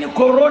away any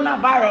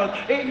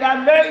coronavirus in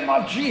the name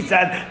of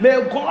Jesus.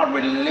 May God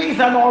release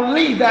and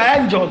unleash the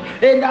angels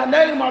in the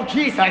name of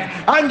Jesus.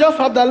 Angels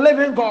of the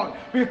living God,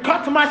 we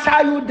court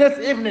martial you this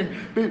evening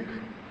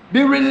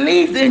be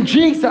released in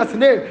Jesus'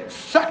 name.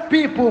 Set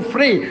people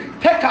free.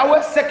 Take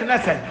away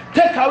sicknesses.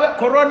 Take away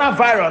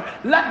coronavirus.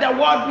 Let the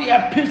world be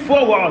a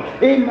peaceful world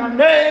in the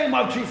name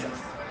of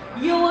Jesus.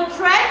 You will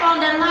tread on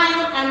the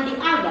lion and the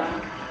adder,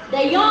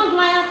 the young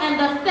lion and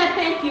the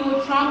serpent you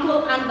will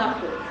trample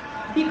underfoot.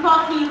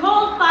 Because he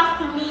holds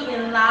fast to me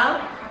in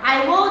love,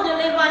 I will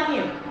deliver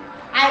him.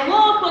 I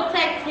will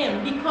protect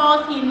him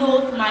because he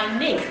knows my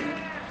name.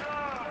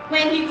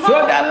 When he calls,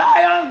 so the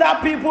lions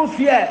that people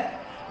fear,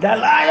 the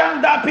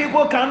lions that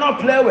people cannot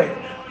play with,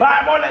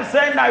 Bible is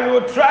saying that you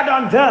will tread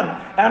on them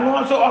and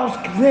also on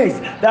snakes.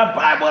 The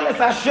Bible is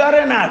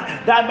assuring us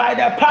that by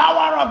the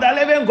power of the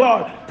living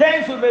God,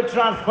 things will be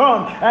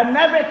transformed and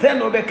everything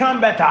will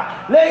become better.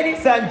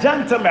 Ladies and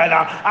gentlemen,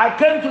 I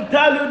came to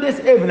tell you this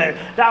evening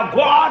that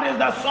God is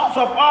the source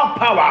of all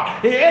power.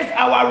 He is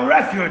our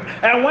refuge,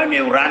 and when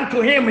you run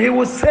to him, he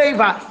will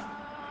save us.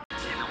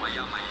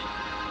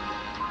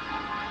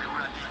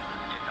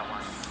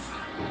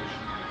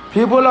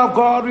 People of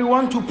God, we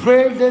want to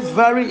pray this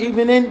very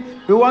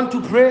evening. We want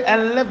to pray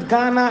and lift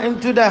Ghana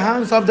into the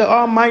hands of the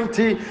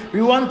Almighty.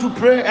 We want to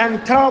pray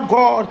and tell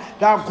God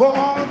that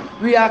God,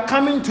 we are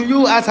coming to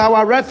you as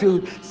our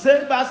refuge.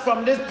 Save us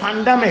from this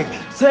pandemic.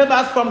 Save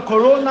us from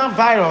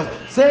coronavirus.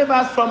 Save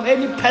us from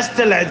any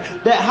pestilence.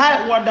 The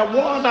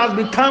world has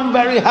become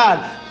very hard.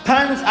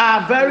 Times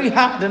are very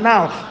hard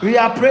now. We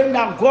are praying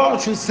that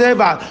God should save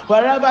us.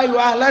 Wherever you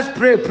are, let's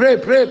pray.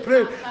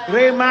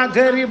 Rema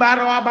geri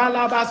barwa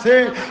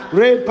balabase,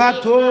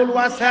 repatol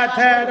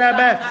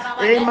wasaterebe,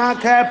 ema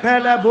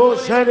kepele bo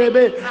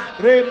serebe,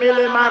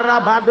 remile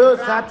marabado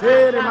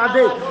satere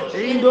made,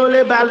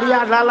 indole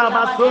balia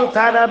lalabaso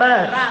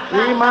terebe,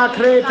 ema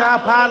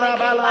kreta pala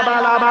bala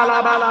bala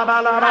bala bala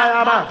bala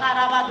bala.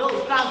 Karabado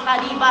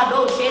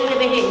Sankaribado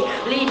Shelebe,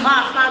 Lima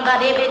Sanga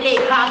Debede,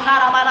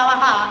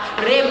 Kakarabalaha,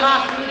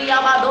 Rema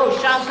Suriabado,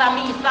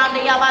 Shankami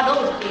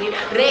Sandiabadosi,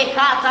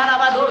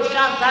 Rekatarabado,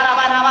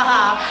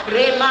 Shankarabarabaha,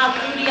 Rema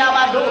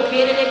Suriabado,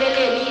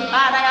 Kirebele,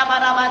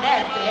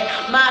 Liparabadabadese,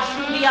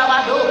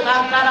 Mashuriabado,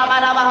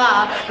 Kankarabaha,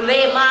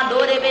 Rema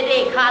Dorebede,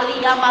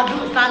 Kaliamadu,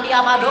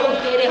 Sandiabado,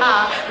 Kereha,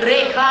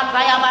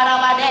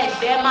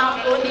 Rekatayabadabadese,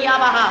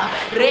 Masuniabaha,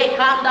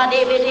 Rekanda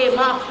Debede,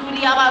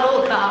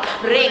 Masuriabaroka,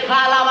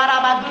 Rekala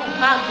Barabadu,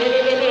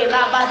 Kantelebele,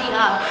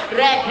 Rabadiha,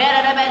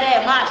 Rekerebele,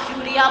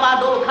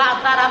 Mashuriabado,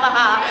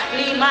 Katarabaha,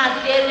 Lima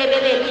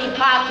Selebele,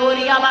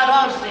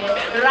 Lipatoriabadose,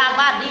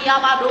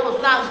 Rabadiabado,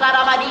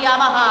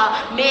 Sansarabadiabaha,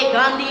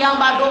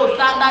 Megandiambado,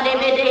 Sanda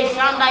Debede,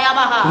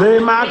 Shandayabaha,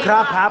 Lima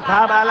Krapa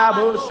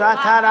Pabalabu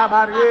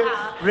Satarabari,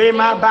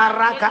 Rima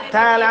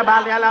Barakatela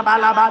Balala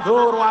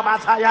Balabadur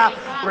Wabasaya,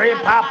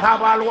 Ripa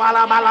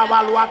Pabalwala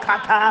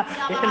Balabaluakata,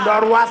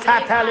 Indorwa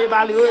Satali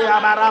Baluya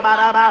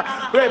Barabaraba,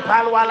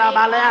 Ripalwala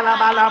Balala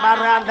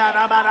Balabaranda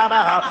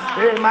Rabaraba,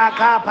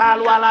 Rimaka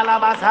Palwala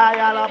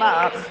Labasaya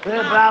Laba,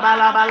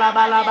 Ribrabala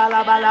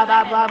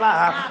Balabalabalabalababa,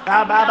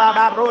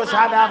 Ababa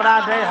Rusada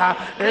Bradeha,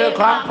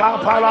 Ekapa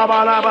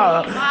Palabalaba,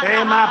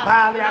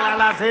 Emapalia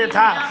La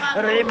Zeta,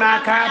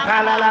 Rimaka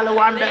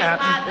Palaluanda,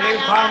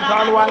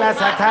 Ekontrolwala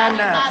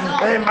Satanda,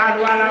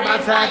 Emanuela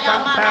Basaka,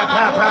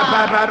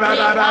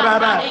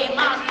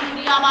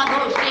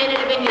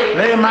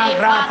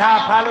 Remagrata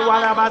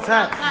Palwala Basa,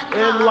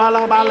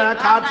 Elwala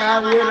Balakata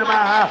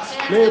Wilbaha,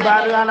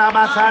 Libariana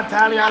Basa,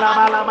 Taliala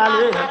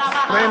Balabali,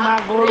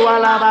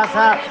 Remagulwala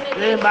Basa,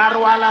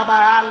 Libarwala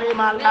Bahali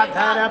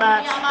Malataraba,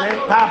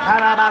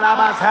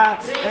 Paparabalabasa,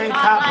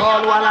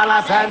 Capolwala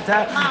Santa,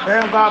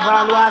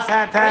 Gabalwa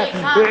Santa,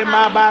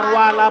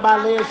 Remabarwala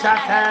Balisha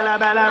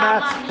Telebeleba,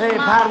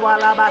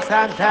 Parwala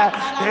Basanta,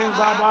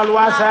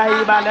 Gabalwa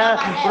Saibala,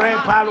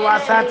 Repalwa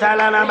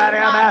Satala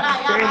Mariama,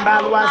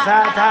 Imbalwa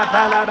Sata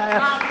Palaba,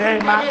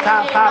 Mata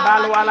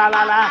Pabalwala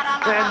Lala,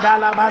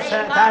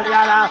 Endalabasa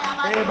Taliala,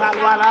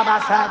 Ebalwala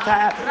Basata,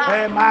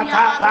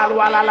 Mata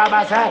Palwala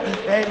Labasa,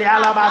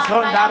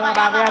 Elialabasonda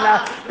Rabavela,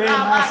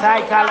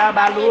 Masaikala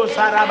Balu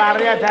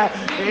Sarabareta,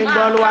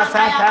 Indolwa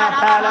Sata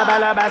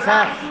Palabalabasa,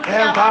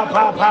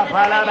 Papa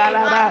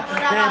Palabalaba,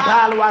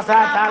 Palwa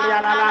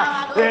Sataliala,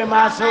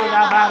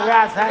 Masuna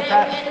Barasata,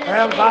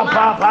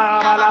 Papa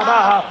Palabalaba,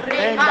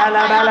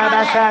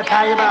 Indalabalabasa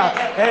Taiba,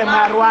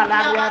 Marwana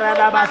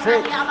Yarabasi,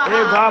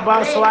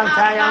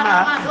 Goboswantayama,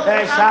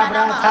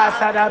 Shabrata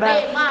Sadaba,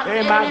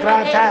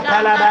 Magrata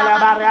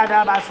Palabalabarada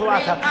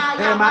Baswata,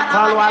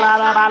 Makalwala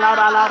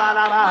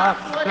Balabalaba,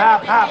 La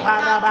Papa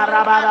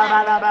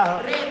Barabalaba,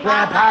 La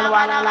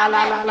Palwala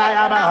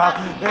Layaba,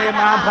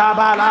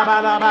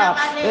 Mapabalabalaba,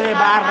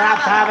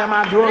 Barata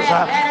Madusa,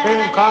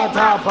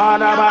 Kota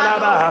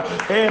Palabalaba,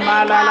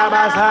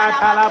 Malalabasa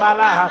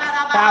Kalabala,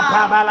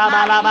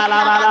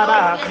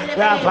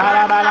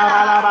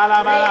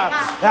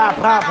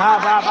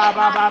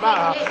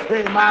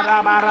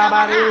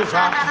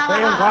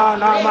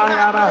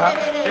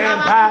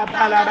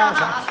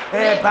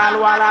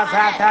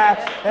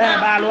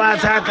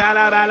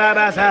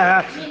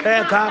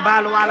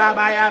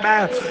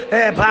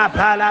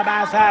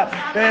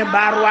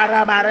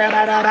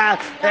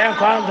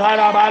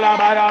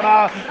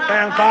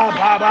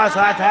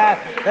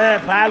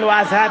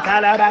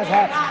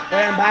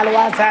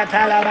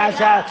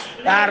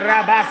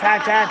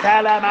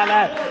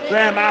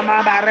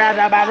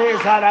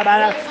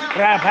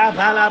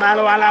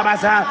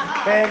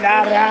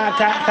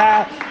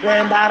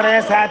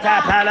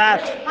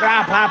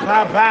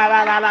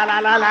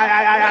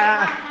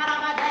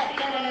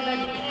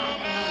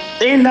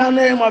 In the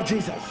name of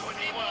Jesus.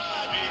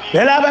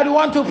 Beloved, we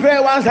want to pray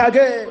once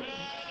again.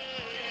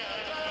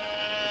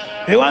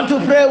 We want to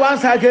pray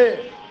once again.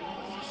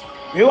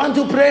 We want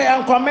to pray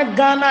and commit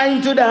Ghana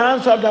into the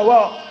hands of the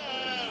world.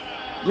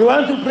 We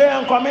want to pray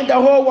and commit the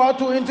whole world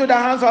into the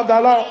hands of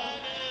the Lord.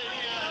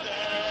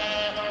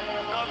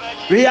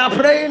 We are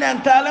praying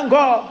and telling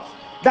God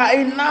that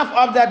enough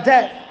of the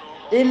death,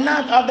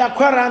 enough of the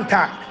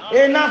quarantine,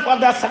 enough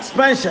of the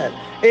suspension,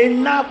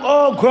 enough,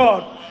 oh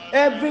God,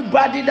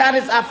 everybody that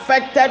is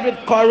affected with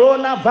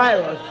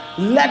coronavirus,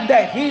 let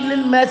the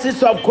healing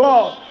mercies of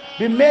God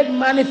be made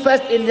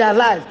manifest in their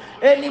lives.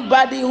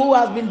 Anybody who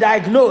has been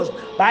diagnosed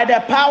by the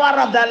power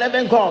of the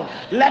living God,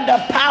 let the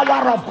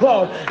power of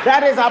God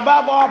that is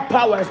above all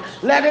powers,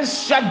 let it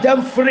set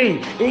them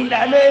free in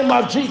the name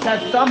of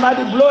Jesus.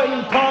 Somebody blow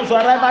in tongues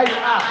wherever you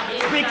are.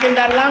 Speak in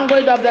the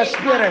language of the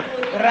Spirit.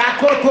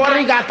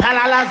 Rakotoriga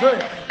talalazo,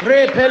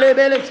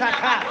 repelebele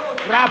chaka,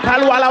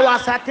 rapalwala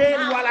wasate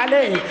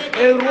walale,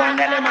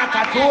 eruandele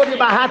makatori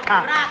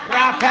bahata,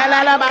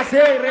 rapalala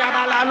base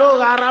rabalalo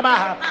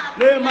arabaha,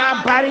 le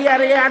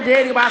mambariya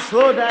deri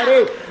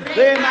basodare,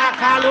 le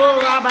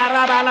makalo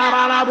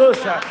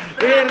rabarabalabalabusha,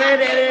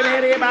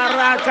 irede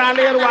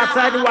barakale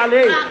wasadi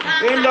wale,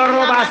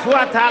 indoroba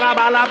swatala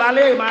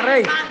balabale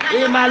mare,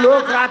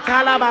 imalokra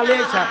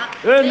talabalesha,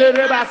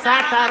 indoreba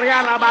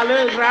sataria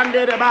labale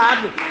grande de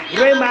bahad.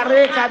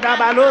 Remareka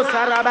dabalo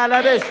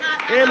sarabalabesh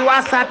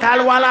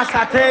elwasatal wala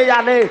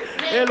sateyale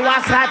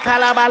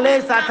elwasatala bale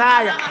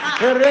sataya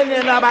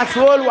rene la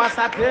basol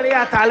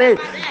wasateria tale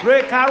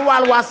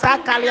rekarwal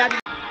wasakalia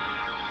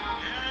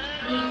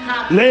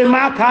le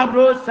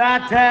macabro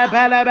sate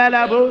bela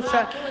bela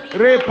busa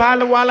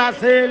repal wala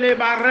sele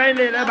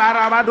barene le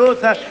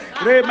barabadosa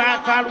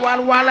remakal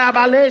wala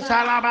bale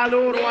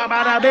salabalur wa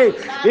barabe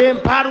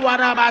impar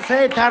wala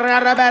base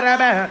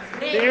tararabarabe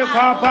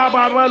ikapa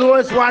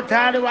babalu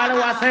swatani wala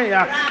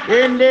wasaya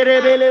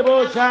indere bele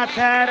busa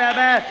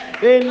tarabe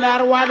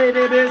inar wale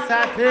de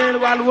besatel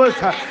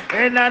walwasa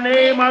in the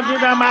name of the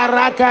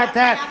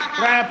marakata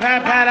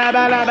repapara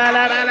bala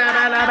bala bala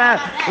bala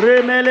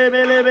remele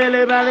bele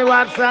bele bale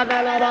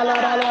wasada la bala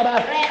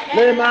bala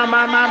le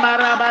mama mama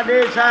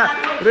rabadesha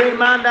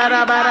remanda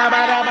rabara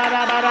bara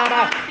bara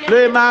bara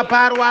le ma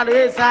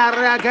parwalesa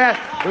rake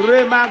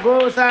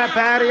remagosa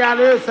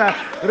parialesa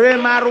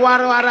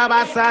remarwaro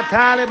arabasa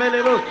tale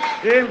belelu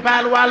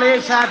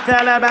impalwalesha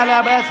tele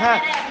belabesa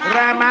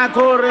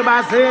ramako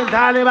rebasin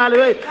tale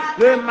balwe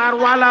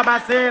remarwala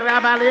base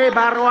rabale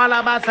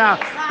barwala basa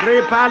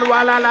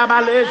repalwala la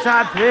balesha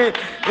te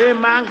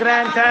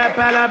emangrante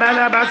pele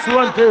bele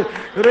baswonte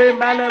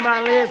remale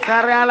male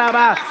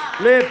saralaba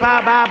le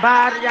paba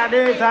baria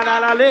de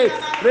salale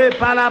le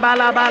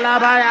palabala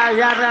balaba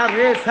ya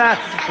resa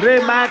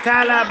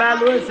remakala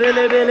balwe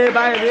selebele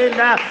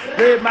bayenda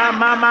le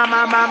mama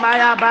mama mama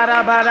ya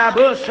barabara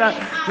busha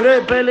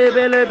repele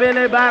bele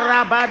bele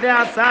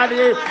barabada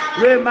sadi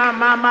le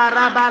mama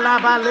marabala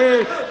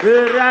bale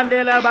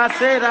randela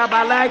basera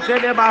balaike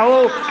de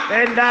baho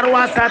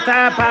endarwa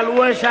sata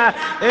palwesha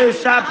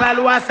esha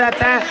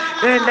palwasata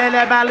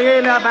endele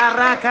balela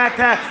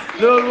barakata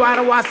lolwar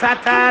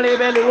wasata le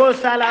bele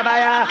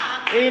wosalabaya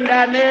in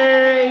the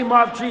name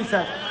of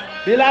Jesus.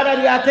 Beloved,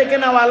 we are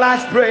taking our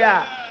last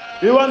prayer.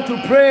 We want to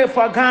pray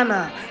for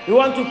Ghana. We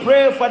want to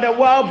pray for the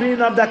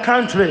well-being of the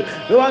country.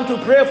 We want to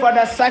pray for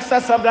the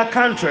success of the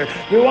country.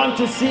 We want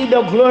to see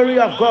the glory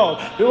of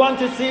God. We want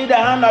to see the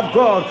hand of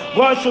God.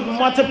 God should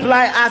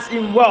multiply us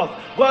in wealth.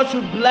 God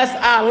should bless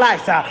our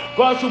lives.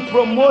 God should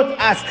promote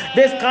us.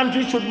 This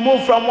country should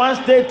move from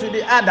one state to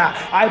the other.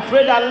 I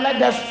pray that let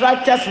the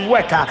structures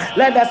work.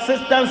 Let the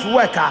systems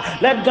work.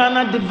 Let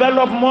Ghana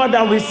develop more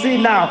than we see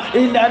now.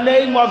 In the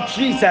name of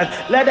Jesus,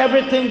 let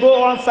everything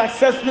go on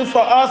successfully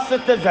for all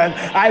citizens.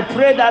 I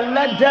pray that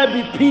let there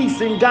be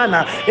peace in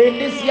Ghana. In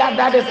this year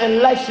that is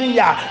election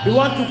year, we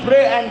want to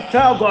pray and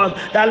tell God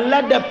that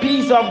let the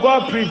peace of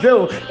God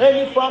prevail.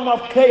 Any form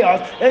of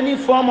chaos, any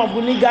form of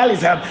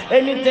legalism,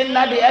 anything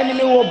that the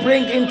enemy will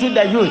bring into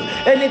the youth,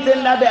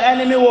 anything that the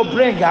enemy will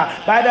bring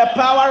by the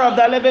power of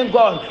the living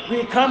God,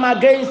 we come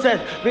against it,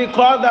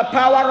 because the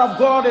power of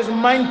God is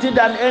mighty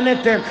than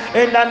anything.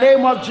 In the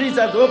name of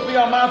Jesus, open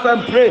your mouth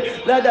and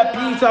pray. Let the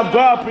peace of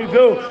God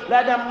prevail.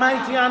 Let the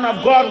mighty hand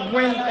of God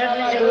win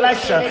every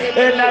election.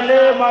 In the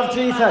name of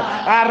Jesus.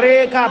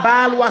 Areka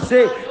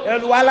balwase,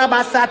 elwala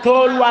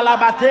basato, elwala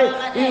bate,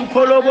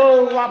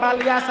 inkolobo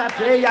wabalia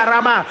sate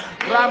yarama,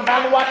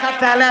 rambalwa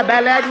katala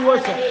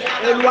beledwosha,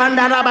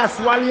 elwanda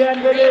rabaswali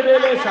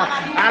endelebelesha,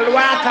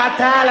 alwa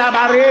katala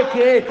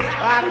bareke,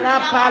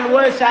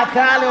 arapalwesha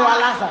tale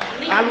walasa,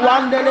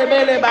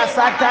 alwandelebele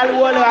basatali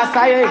wole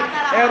asaye,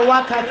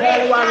 erwa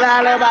katala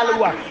walale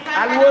balwa,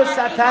 alwo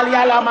satali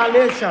ala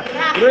malesha,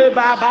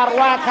 reba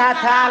barwa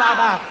katala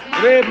ba,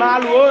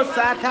 remalwo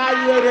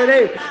satali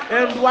rere,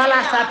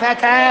 elwala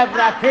sataka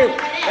brate,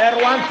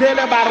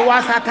 erwantele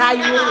barwa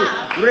satayi,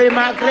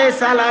 remakre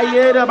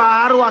salayere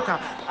barwaka,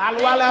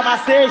 alwala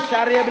base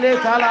shareble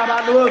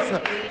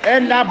talabalos,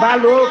 enda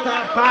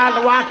baloka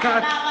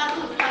palwaka.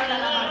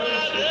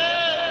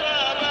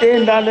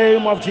 In the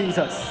name of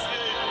Jesus.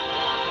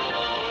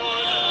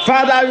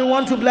 Father, we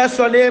want to bless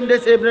your name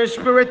this evening,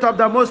 Spirit of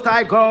the Most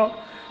High God.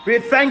 We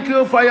thank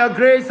you for your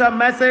grace and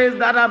mercies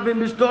that have been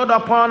bestowed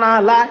upon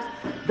our lives.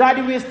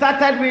 Daddy, we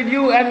started with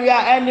you and we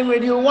are ending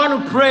with you. We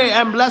want to pray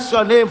and bless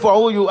your name for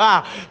who you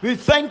are. We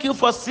thank you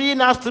for seeing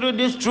us through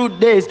these true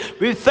days.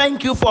 We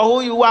thank you for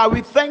who you are.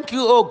 We thank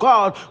you, oh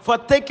God, for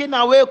taking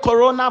away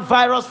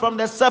coronavirus from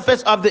the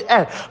surface of the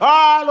earth,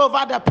 all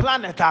over the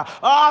planet,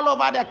 all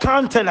over the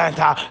continent.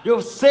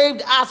 You've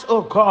saved us,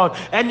 oh God.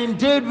 And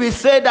indeed, we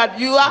say that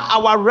you are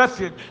our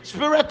refuge.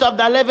 Spirit of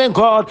the living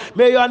God,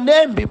 may your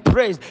name be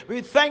praised.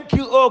 We thank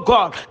you, oh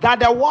God, that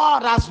the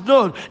world has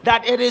known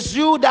that it is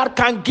you that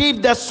can give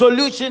the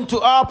solution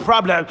to our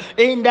problem.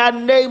 In the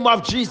name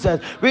of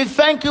Jesus, we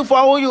thank you for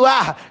who you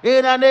are.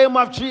 In the name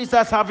of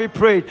Jesus have we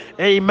prayed.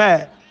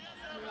 Amen.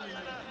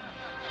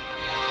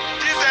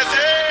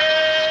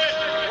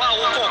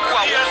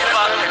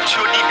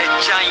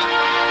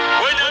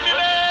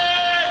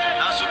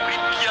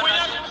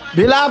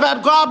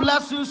 Beloved, God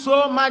bless you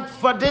so much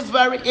for this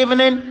very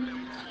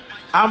evening.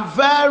 I'm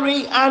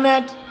very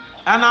honored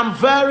and I'm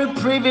very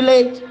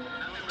privileged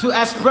to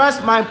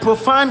express my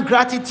profound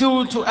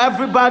gratitude to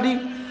everybody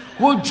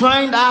who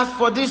joined us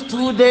for this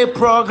 2-day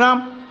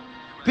program.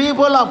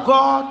 People of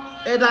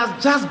God, it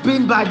has just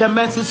been by the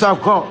mercies of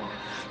God.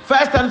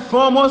 First and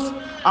foremost,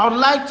 I would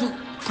like to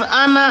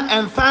honor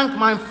and thank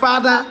my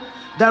father,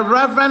 the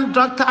Reverend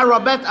Dr.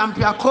 Robert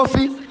Ampia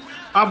Kofi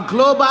of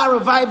Global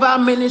Revival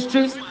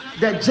Ministries,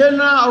 the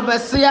General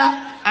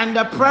Overseer and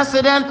the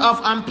President of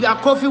Ampia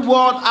Kofi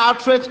World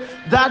Outreach.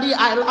 Daddy,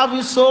 I love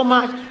you so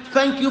much.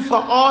 Thank you for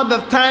all the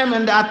time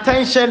and the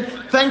attention.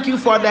 Thank you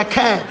for the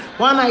care.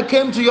 When I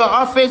came to your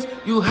office,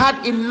 you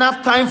had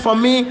enough time for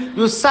me.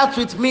 You sat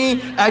with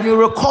me and you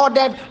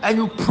recorded and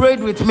you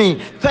prayed with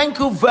me. Thank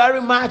you very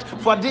much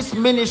for this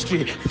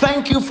ministry.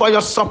 Thank you for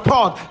your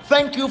support.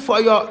 Thank you for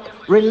your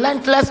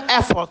relentless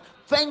effort.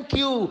 Thank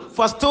you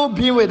for still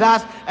being with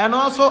us. And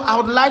also, I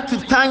would like to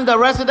thank the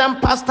resident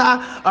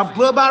pastor of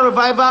Global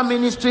Revival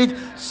Ministry,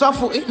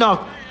 Sopho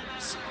Enoch,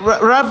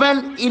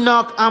 Reverend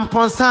Enoch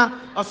Amponsa.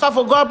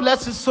 Sopho, God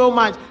bless you so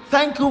much.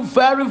 Thank you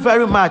very,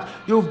 very much.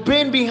 You've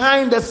been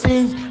behind the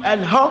scenes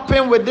and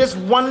helping with this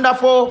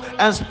wonderful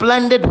and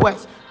splendid work.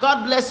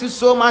 God bless you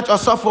so much,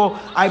 Osopho.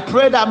 I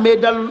pray that may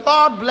the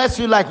Lord bless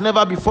you like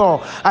never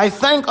before. I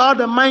thank all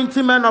the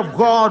mighty men of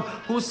God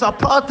who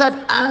supported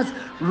us.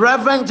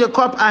 Reverend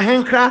Jacob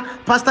Ahenkra,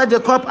 Pastor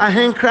Jacob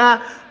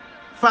Ahenkra.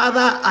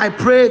 Father, I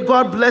pray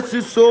God bless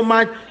you so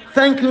much.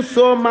 Thank you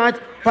so much,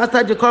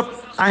 Pastor Jacob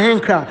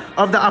Ahenkra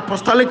of the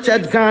Apostolic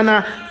Church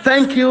Ghana.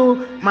 Thank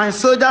you, my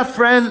soldier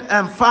friend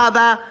and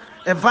father,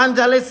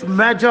 Evangelist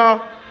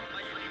Major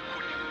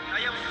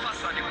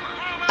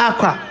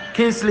Akwa,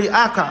 Kingsley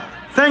Akwa.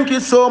 Thank you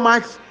so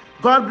much.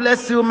 God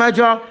bless you,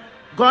 Major.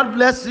 God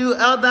bless you,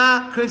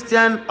 Elder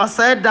Christian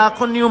Osei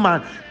Darko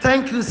Newman.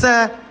 Thank you,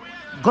 sir.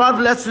 God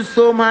bless you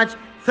so much.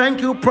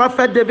 Thank you,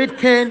 Prophet David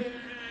Kane,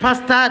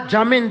 Pastor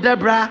Jamin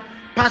Debra,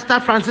 Pastor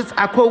Francis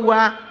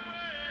Akowa,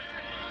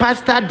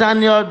 Pastor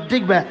Daniel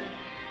Digbe.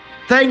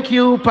 Thank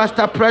you,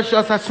 Pastor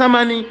Precious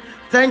Asamani.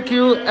 Thank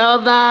you,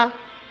 Elder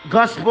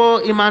Gospel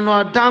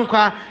Emmanuel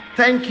Dankwa.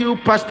 Thank you,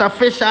 Pastor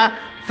Fisher.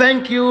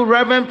 Thank you,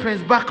 Reverend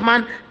Prince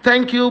Bachman.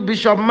 Thank you,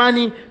 Bishop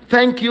Mani.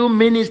 Thank you,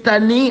 Minister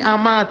Nee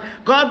Ahmad.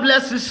 God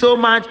bless you so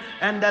much.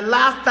 And the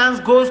last thanks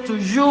goes to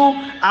you,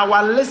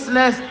 our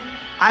listeners.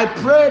 I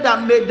pray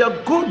that may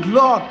the good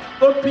Lord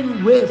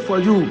open way for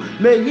you.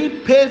 May He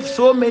pave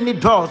so many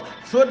doors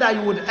so that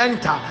you would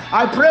enter.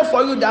 I pray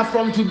for you that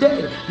from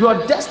today,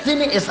 your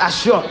destiny is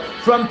assured.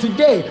 From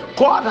today,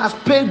 God has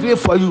paved way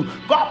for you.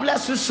 God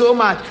bless you so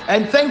much.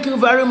 And thank you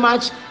very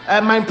much,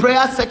 my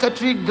prayer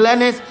secretary,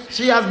 Glennis.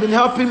 She has been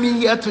helping me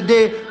here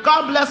today.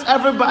 God bless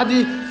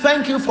everybody.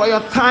 Thank you for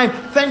your time.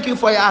 Thank you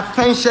for your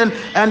attention.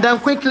 And then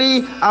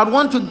quickly, I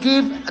want to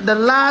give the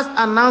last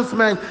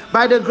announcement.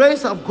 By the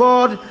grace of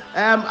God,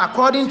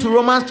 according to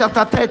Romans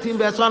chapter 13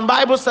 verse 1,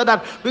 Bible said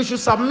that we should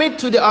submit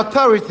to the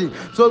authority.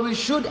 So we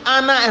should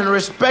honor and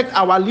respect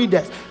our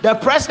leaders. The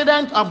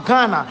president of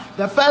Ghana,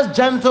 the first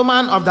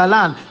gentleman of the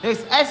land,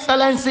 His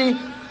Excellency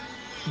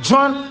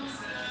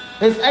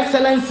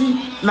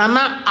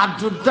Nana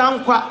Addo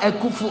Dankwa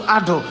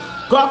Akufo-Addo.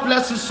 God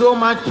bless you so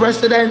much,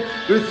 President.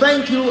 We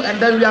thank you,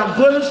 and then we are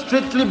going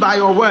strictly by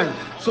your word.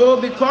 So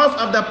because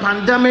of the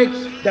pandemic,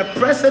 the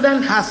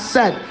president has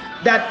said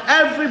that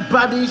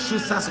everybody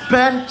should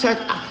suspend church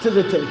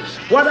activities.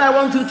 What I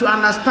want you to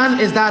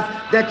understand is that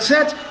the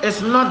church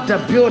is not the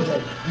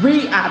building.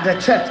 We are the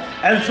church.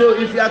 And so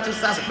if you are to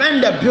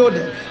suspend the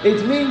building,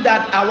 it means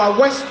that our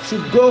works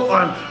should go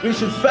on. We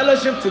should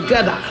fellowship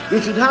together.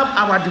 We should have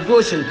our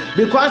devotion.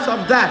 Because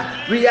of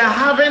that, we are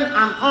having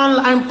an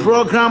online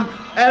program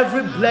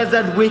every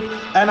blessed week,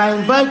 and I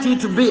invite you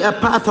to be a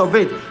part of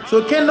it.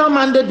 So Kingdom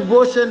Monday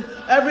devotion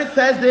every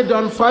Thursday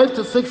from 5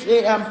 to 6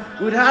 a.m.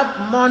 we'll have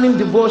morning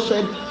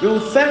devotion. We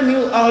will send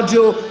you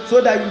audio so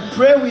that you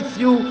pray with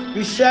you.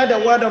 We share the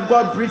word of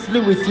God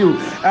briefly with you.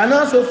 And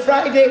also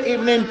Friday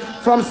evening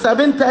from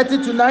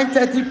 7:30 to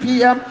 9:30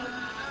 p.m.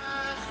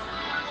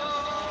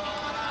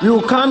 you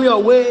will come your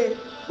way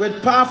with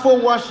powerful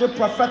worship,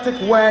 prophetic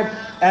word,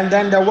 and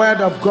then the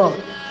word of God.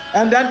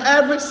 And then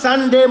every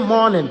Sunday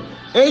morning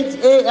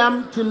 8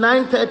 a.m. to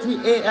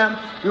 9:30 a.m.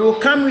 we will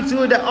come with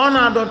you the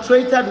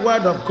unadulterated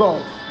word of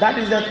God. That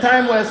is the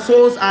time where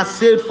souls are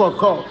saved for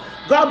God.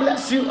 God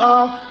bless you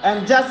all,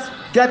 and just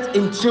get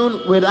in tune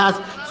with us.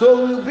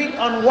 So we will be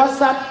on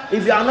WhatsApp.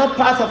 If you are not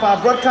part of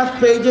our broadcast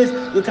pages,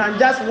 you can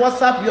just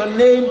WhatsApp your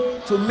name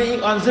to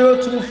me on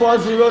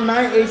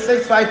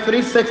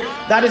 0240986536.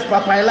 That is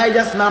Papa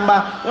Elijah's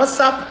number.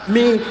 WhatsApp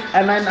me,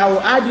 and then I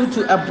will add you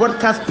to a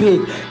broadcast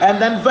page.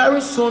 And then very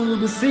soon you'll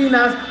be seeing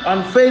us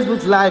on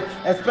Facebook Live,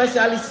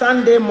 especially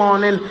Sunday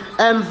morning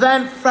and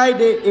then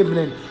Friday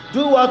evening.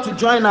 Do well to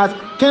join us.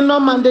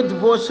 Kingdom Monday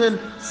Devotion.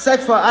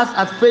 Search for us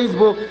at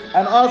Facebook,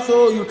 and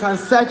also you can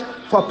search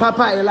for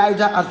Papa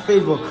Elijah at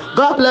Facebook.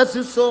 God bless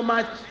you so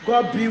much.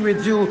 God be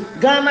with you.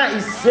 Ghana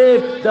is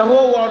saved. The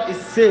whole world is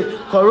saved.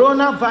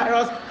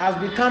 Coronavirus has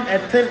become a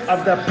thing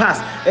of the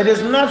past. It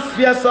is not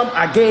fearsome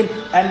again,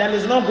 and then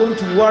it's not going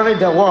to worry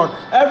the world.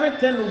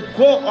 Everything will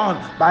go on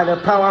by the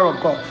power of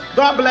God.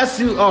 God bless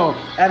you all,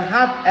 and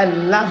have a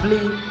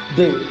lovely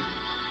day.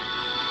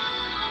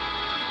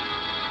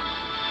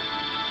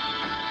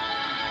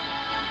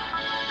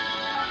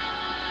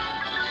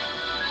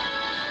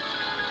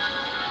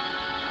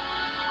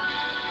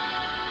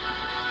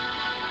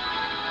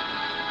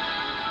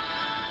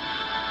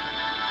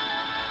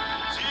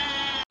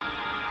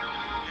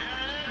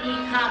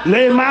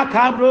 Le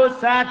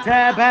macabrosa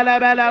te bela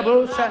bela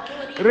busa,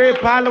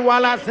 repal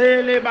wala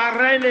se le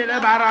barrene le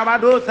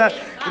barabadosa,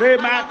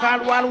 remakal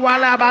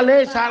wala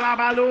balesa la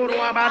baluru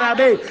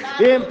abarabe,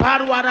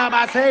 impar wala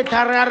base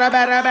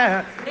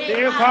tarabarabe,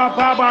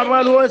 ikopa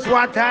babalu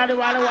swatani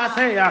wala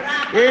wasea,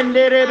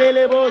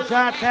 indirebele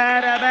busa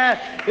tarabe,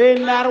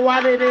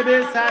 inarwale de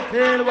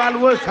besatel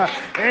walwusa,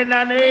 in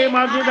the name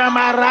of the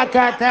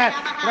Marakata,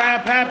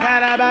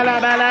 rapapara bala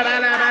bala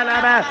bala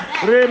bala,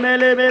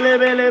 remele bele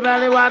bele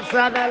bele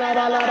watsa.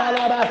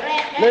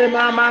 Le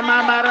mama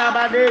mama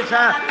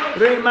rabadesha,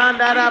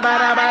 remanda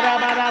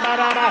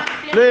rabarabarabarabaraba,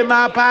 le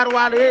ma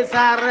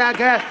parwalesa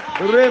raga,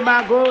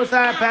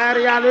 remagosa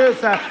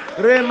parialusa,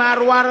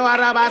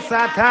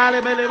 remarwarabasa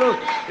talebelu,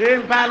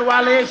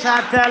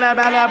 impalwalesha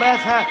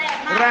telebalabasa,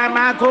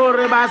 ramako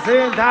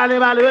rebasin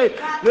talebalu,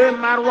 le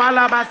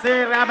marwala base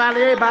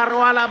rabale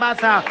barwala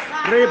basa,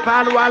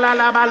 repalwala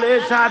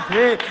labalesha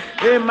te,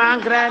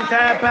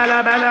 emangrante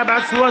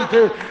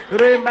palabalabaswante,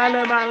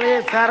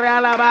 remale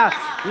saralaba,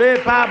 le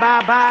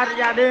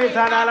pababaria de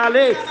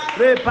salale,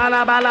 le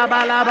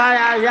palabalabalaba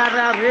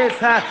yara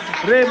resa,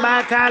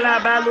 remakala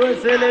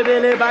baluse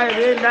lebele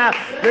bayrina,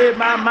 le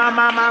mama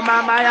mama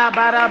mama ya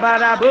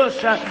barabara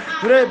busha,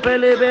 le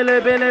bele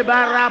bele bele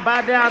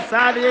barabada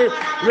sali,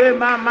 le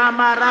mama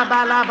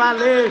marabala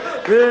bale,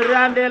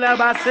 rande la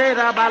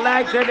basera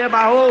balaike de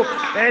baho,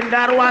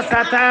 endarwa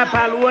sata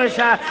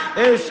paluesha,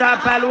 esha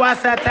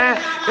paluasata,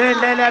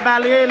 endele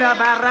balila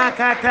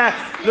barakata,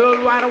 in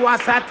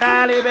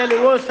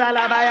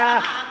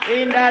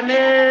the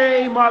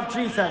name of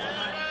Jesus.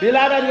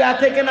 Beloved, we are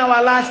taking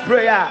our last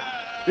prayer.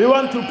 We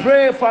want to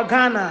pray for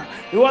Ghana.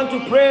 We want to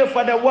pray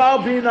for the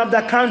well-being of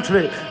the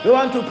country. We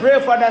want to pray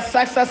for the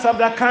success of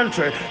the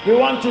country. We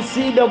want to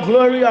see the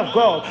glory of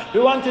God. We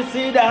want to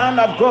see the hand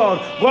of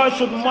God. God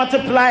should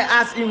multiply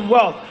us in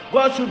wealth.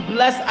 God should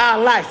bless our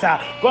lives.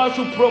 God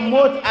should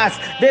promote us.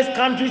 This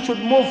country should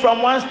move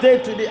from one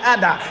state to the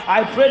other.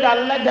 I pray that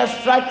let the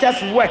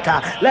structures work.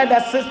 Let the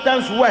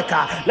systems work.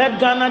 Let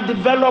Ghana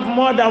develop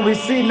more than we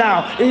see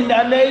now. In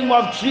the name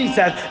of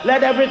Jesus,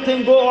 let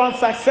everything go on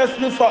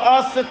successfully for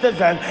all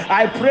citizens. Jesus.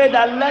 I pray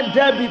that let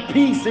there be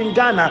peace in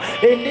Ghana.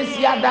 In this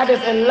year that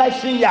is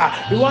election year,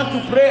 we want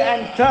to pray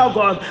and tell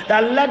God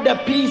that let the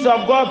peace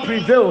of God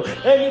prevail.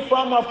 Any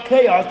form of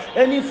chaos,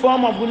 any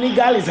form of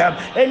legalism,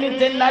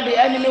 anything that the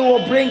enemy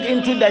will bring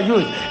into the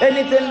youth,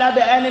 anything that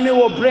the enemy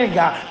will bring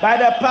by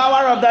the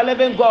power of the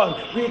living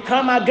God, we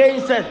come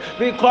against it,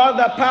 because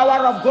the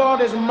power of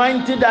God is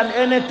mighty than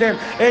anything.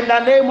 In the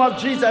name of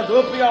Jesus,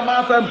 open your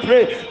mouth and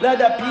pray. Let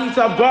the peace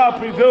of God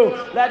prevail.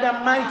 Let the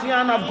mighty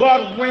hand of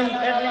God win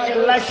any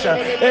election.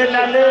 In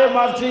the name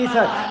of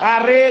Jesus.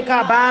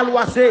 Areka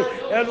balwase,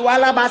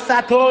 elwala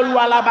basato,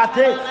 elwala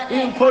bate,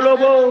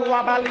 inkolobo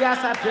wabalia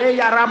sate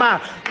yarama,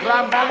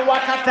 rambalwa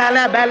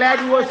katale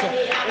beledwose,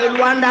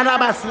 elwanda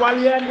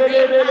rabaswali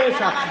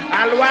endelebelesa,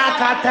 alwa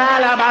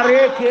katala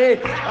bareke,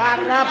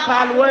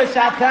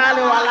 arapalwesa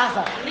tale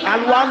walasa,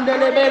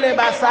 alwandelebele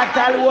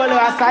basatali wole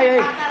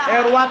asaye,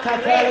 erwa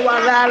katale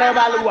walale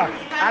balwa,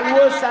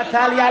 alwo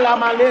satali ala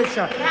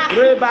malesha,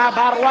 reba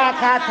barwa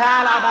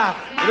katala ba,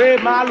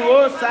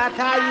 remalwo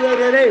sataye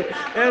rere,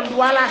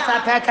 elwala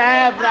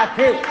sataka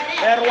brate,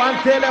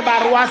 erwantele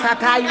barwa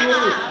sataye,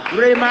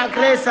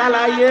 remakle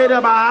salaye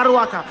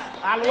barwaka,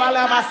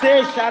 alwala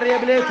base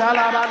shareble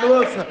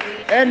talabalos,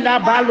 enda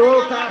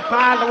baloka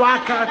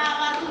palwaka.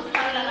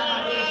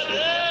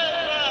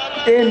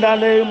 In the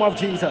name of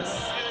Jesus.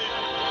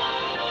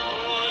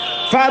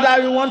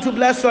 Father, we want to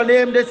bless your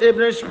name this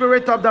evening,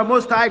 Spirit of the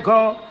Most High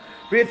God.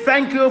 We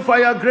thank you for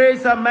your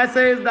grace and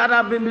mercies that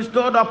have been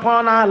bestowed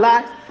upon our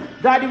lives.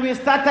 That we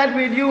started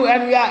with you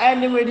and we are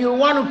ending with you. We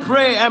want to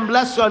pray and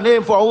bless your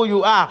name for who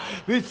you are.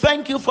 We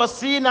thank you for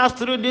seeing us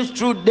through these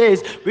true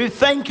days. We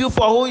thank you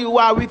for who you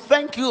are. We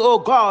thank you, oh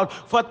God,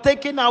 for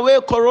taking away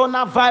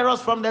coronavirus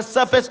from the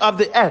surface of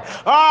the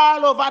earth,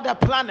 all over the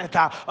planet,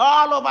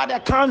 all over the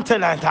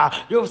continent.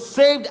 You've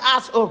saved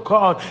us, oh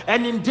God.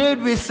 And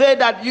indeed, we say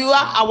that you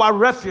are our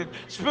refuge.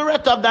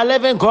 Spirit of the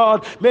living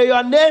God, may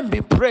your name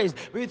be praised.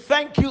 We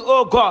thank you,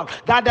 oh God,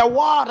 that the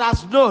world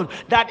has known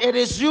that it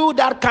is you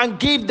that can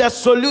give the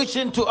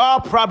solution to all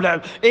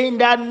problems. In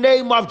the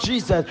name of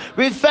Jesus,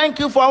 we thank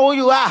you for who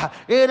you are.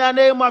 In the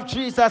name of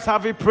Jesus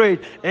have we prayed.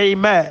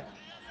 Amen.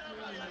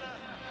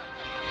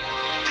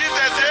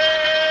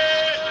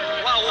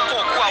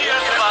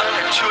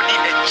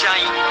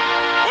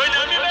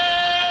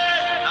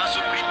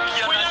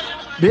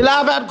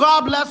 Beloved,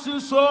 God bless you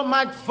so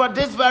much for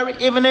this very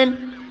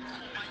evening.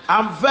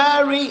 I'm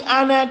very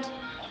honored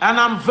and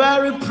I'm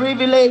very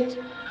privileged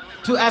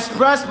to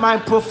express my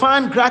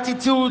profound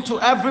gratitude to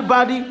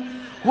everybody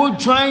who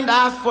joined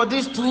us for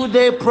this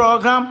 2-day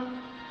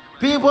program.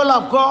 People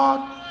of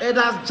God, it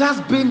has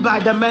just been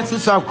by the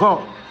mercies of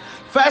God.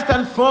 First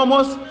and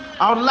foremost,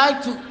 I would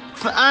like to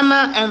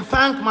honor and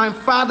thank my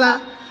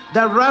father,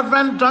 the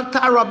Reverend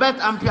Dr. Robert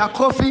Ampia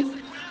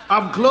Kofi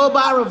of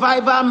Global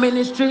Revival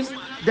Ministries,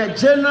 the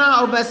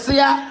General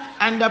Overseer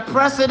and the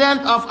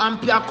President of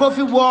Ampia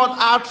Kofi World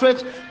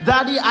Outreach.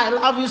 Daddy, I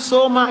love you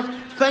so much.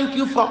 Thank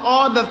you for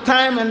all the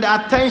time and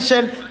the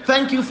attention.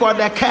 Thank you for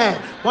the care.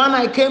 When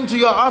I came to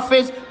your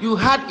office, you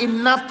had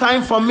enough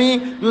time for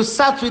me. You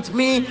sat with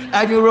me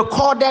and you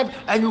recorded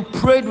and you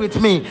prayed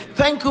with me.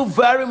 Thank you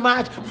very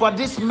much for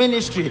this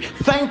ministry.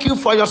 Thank you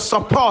for your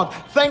support.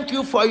 Thank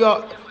you for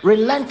your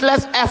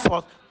relentless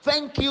effort.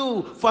 Thank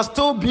you for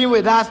still being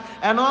with us.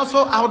 And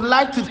also, I would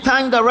like to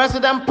thank the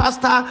resident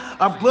pastor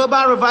of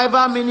Global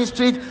Revival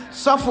Ministry,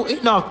 Sopho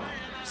Enoch,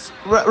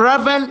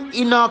 Reverend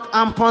Enoch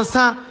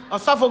Amponsa.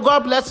 Sopho,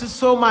 God bless you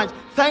so much.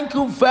 Thank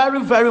you very,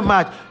 very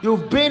much.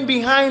 You've been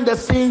behind the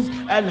scenes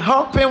and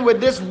helping with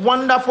this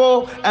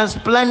wonderful and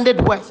splendid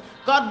work.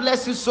 God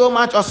bless you so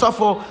much,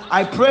 Osofo.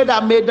 I pray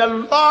that may the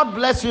Lord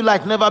bless you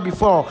like never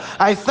before.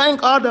 I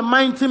thank all the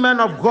mighty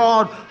men of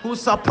God who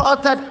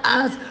supported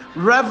us.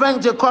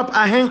 Reverend Jacob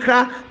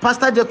Ahenkra,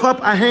 Pastor Jacob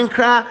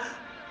Ahenkra.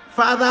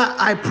 Father,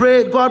 I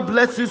pray God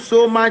bless you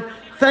so much.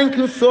 Thank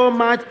you so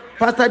much,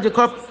 Pastor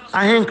Jacob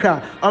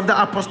Ahenkra of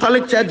the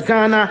Apostolic Church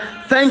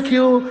Ghana. Thank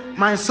you,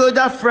 my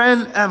soldier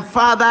friend and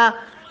father,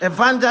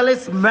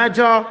 Evangelist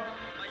Major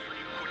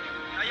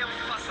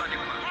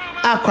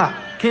Akwa,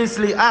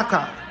 Kingsley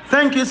Akwa.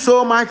 Thank you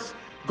so much.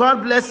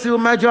 God bless you,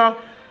 Major.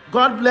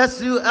 God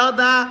bless you,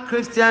 Elder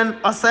Christian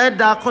Osei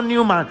Darko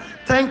Newman.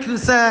 Thank you,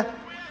 sir.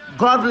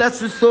 God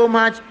bless you so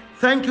much.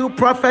 Thank you,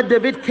 Prophet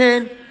David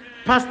Kane,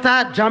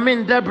 Pastor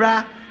Jamin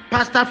Debra,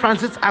 Pastor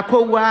Francis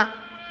Akowa,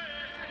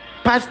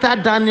 Pastor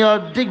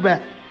Daniel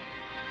Digbe.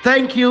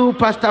 Thank you,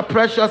 Pastor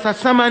Precious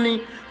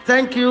Asamani.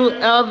 Thank you,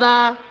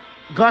 Elder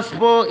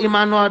Gospel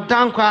Emmanuel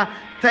Dankwa.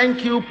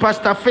 Thank you,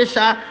 Pastor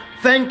Fisher.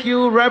 Thank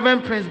you,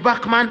 Reverend Prince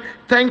Bachman.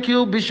 Thank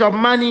you, Bishop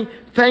Mani.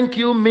 Thank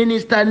you,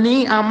 Minister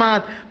Nee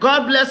Ahmad.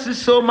 God bless you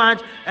so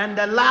much. And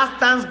the last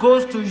thanks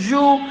goes to you,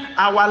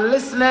 our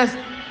listeners.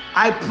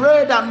 I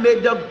pray that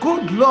may the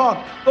good Lord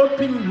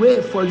open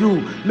way for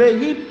you. May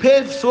He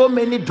pave so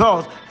many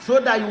doors so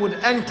that you would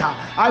enter.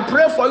 I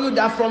pray for you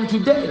that from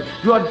today,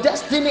 your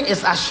destiny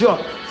is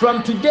assured.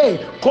 From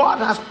today, God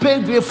has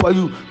paved way for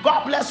you.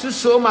 God bless you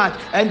so much.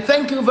 And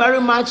thank you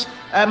very much,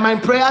 my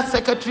prayer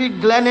secretary,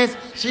 Glennis.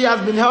 She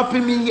has been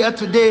helping me here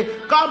today.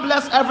 God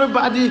bless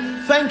everybody.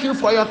 Thank you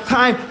for your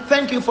time.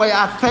 Thank you for your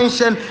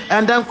attention.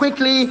 And then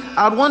quickly,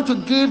 I want to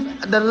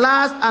give the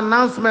last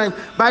announcement.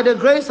 By the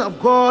grace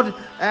of God,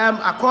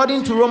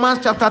 according to Romans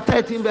chapter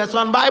 13, verse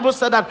 1, Bible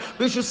said that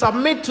we should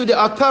submit to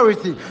the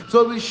authority.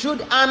 So we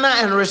should honor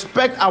and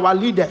respect our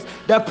leaders.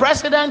 The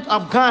president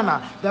of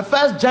Ghana, the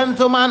first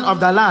gentleman of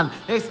the land,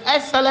 His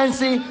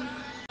Excellency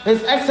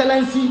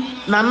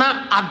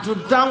Nana Addo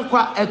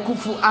Dankwa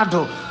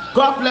Akufo-Addo.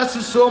 God bless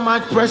you so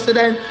much,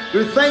 President.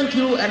 We thank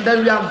you, and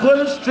then we are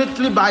going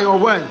strictly by your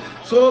word.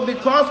 So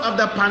because of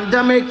the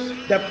pandemic,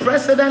 the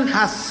president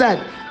has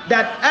said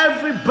that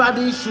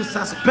everybody should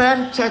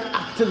suspend church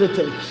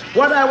activities.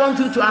 What I want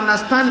you to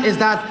understand is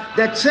that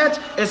the church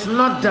is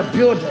not the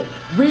building.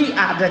 We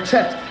are the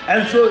church.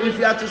 And so if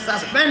you are to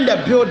suspend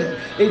the building,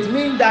 it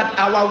means that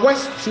our work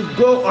should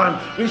go on.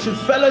 We should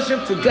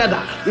fellowship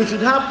together. We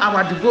should have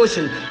our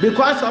devotion.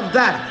 Because of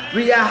that,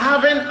 we are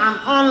having an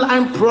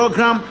online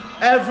program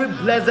every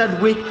blessed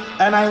week,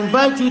 and I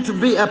invite you to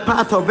be a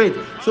part of it.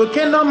 So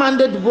Kingdom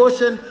Monday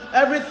devotion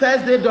every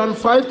Thursday done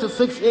 5 to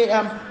 6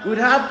 a.m. We'll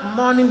have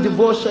morning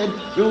devotion.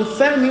 We will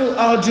send you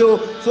audio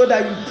so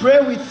that we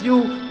pray with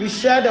you. We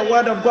share the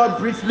word of God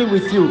briefly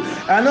with you.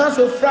 And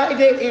also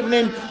Friday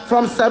evening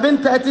from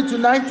 7:30 to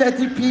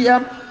 9:30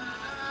 p.m.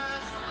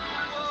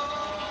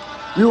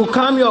 you will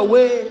come your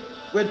way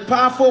with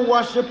powerful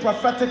worship,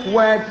 prophetic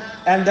word,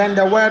 and then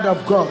the word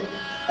of God.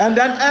 And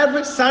then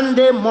every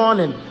Sunday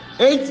morning,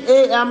 8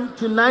 a.m.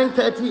 to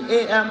 9:30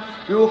 a.m.,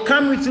 we will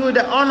come with you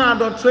the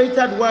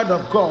unadulterated word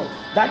of God.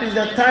 That is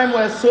the time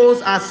where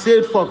souls are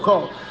saved for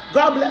God.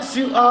 God bless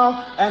you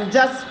all, and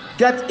just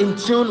get in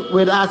tune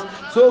with us.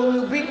 So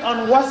we'll be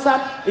on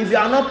WhatsApp. If you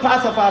are not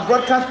part of our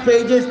broadcast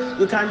pages,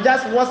 you can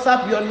just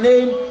WhatsApp your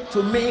name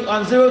to me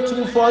on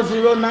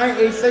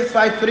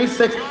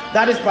 0240986536.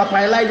 That is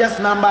Papa Elijah's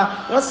number.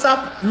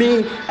 WhatsApp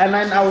me, and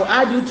then I will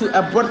add you to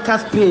a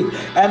broadcast page.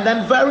 And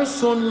then very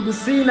soon you'll be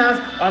seeing us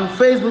on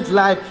Facebook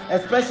Live,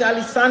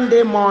 especially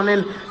Sunday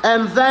morning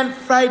and then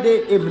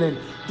Friday evening.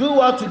 Do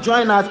well to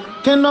join us.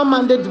 Kingdom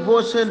Monday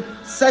Devotion.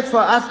 Search for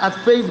us at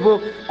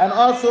Facebook, and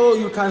also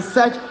you can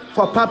search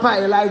for Papa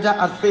Elijah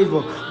at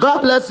Facebook.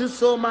 God bless you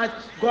so much.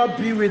 God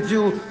be with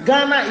you.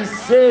 Ghana is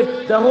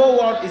safe. The whole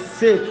world is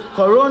safe.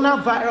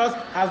 Coronavirus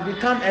has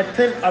become a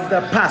thing of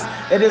the past.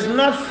 It is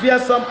not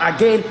fearsome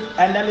again,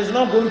 and then it's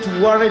not going to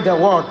worry the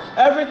world.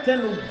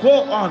 Everything will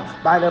go on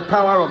by the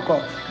power of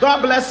God.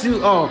 God bless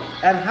you all,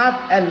 and have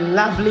a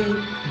lovely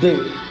day.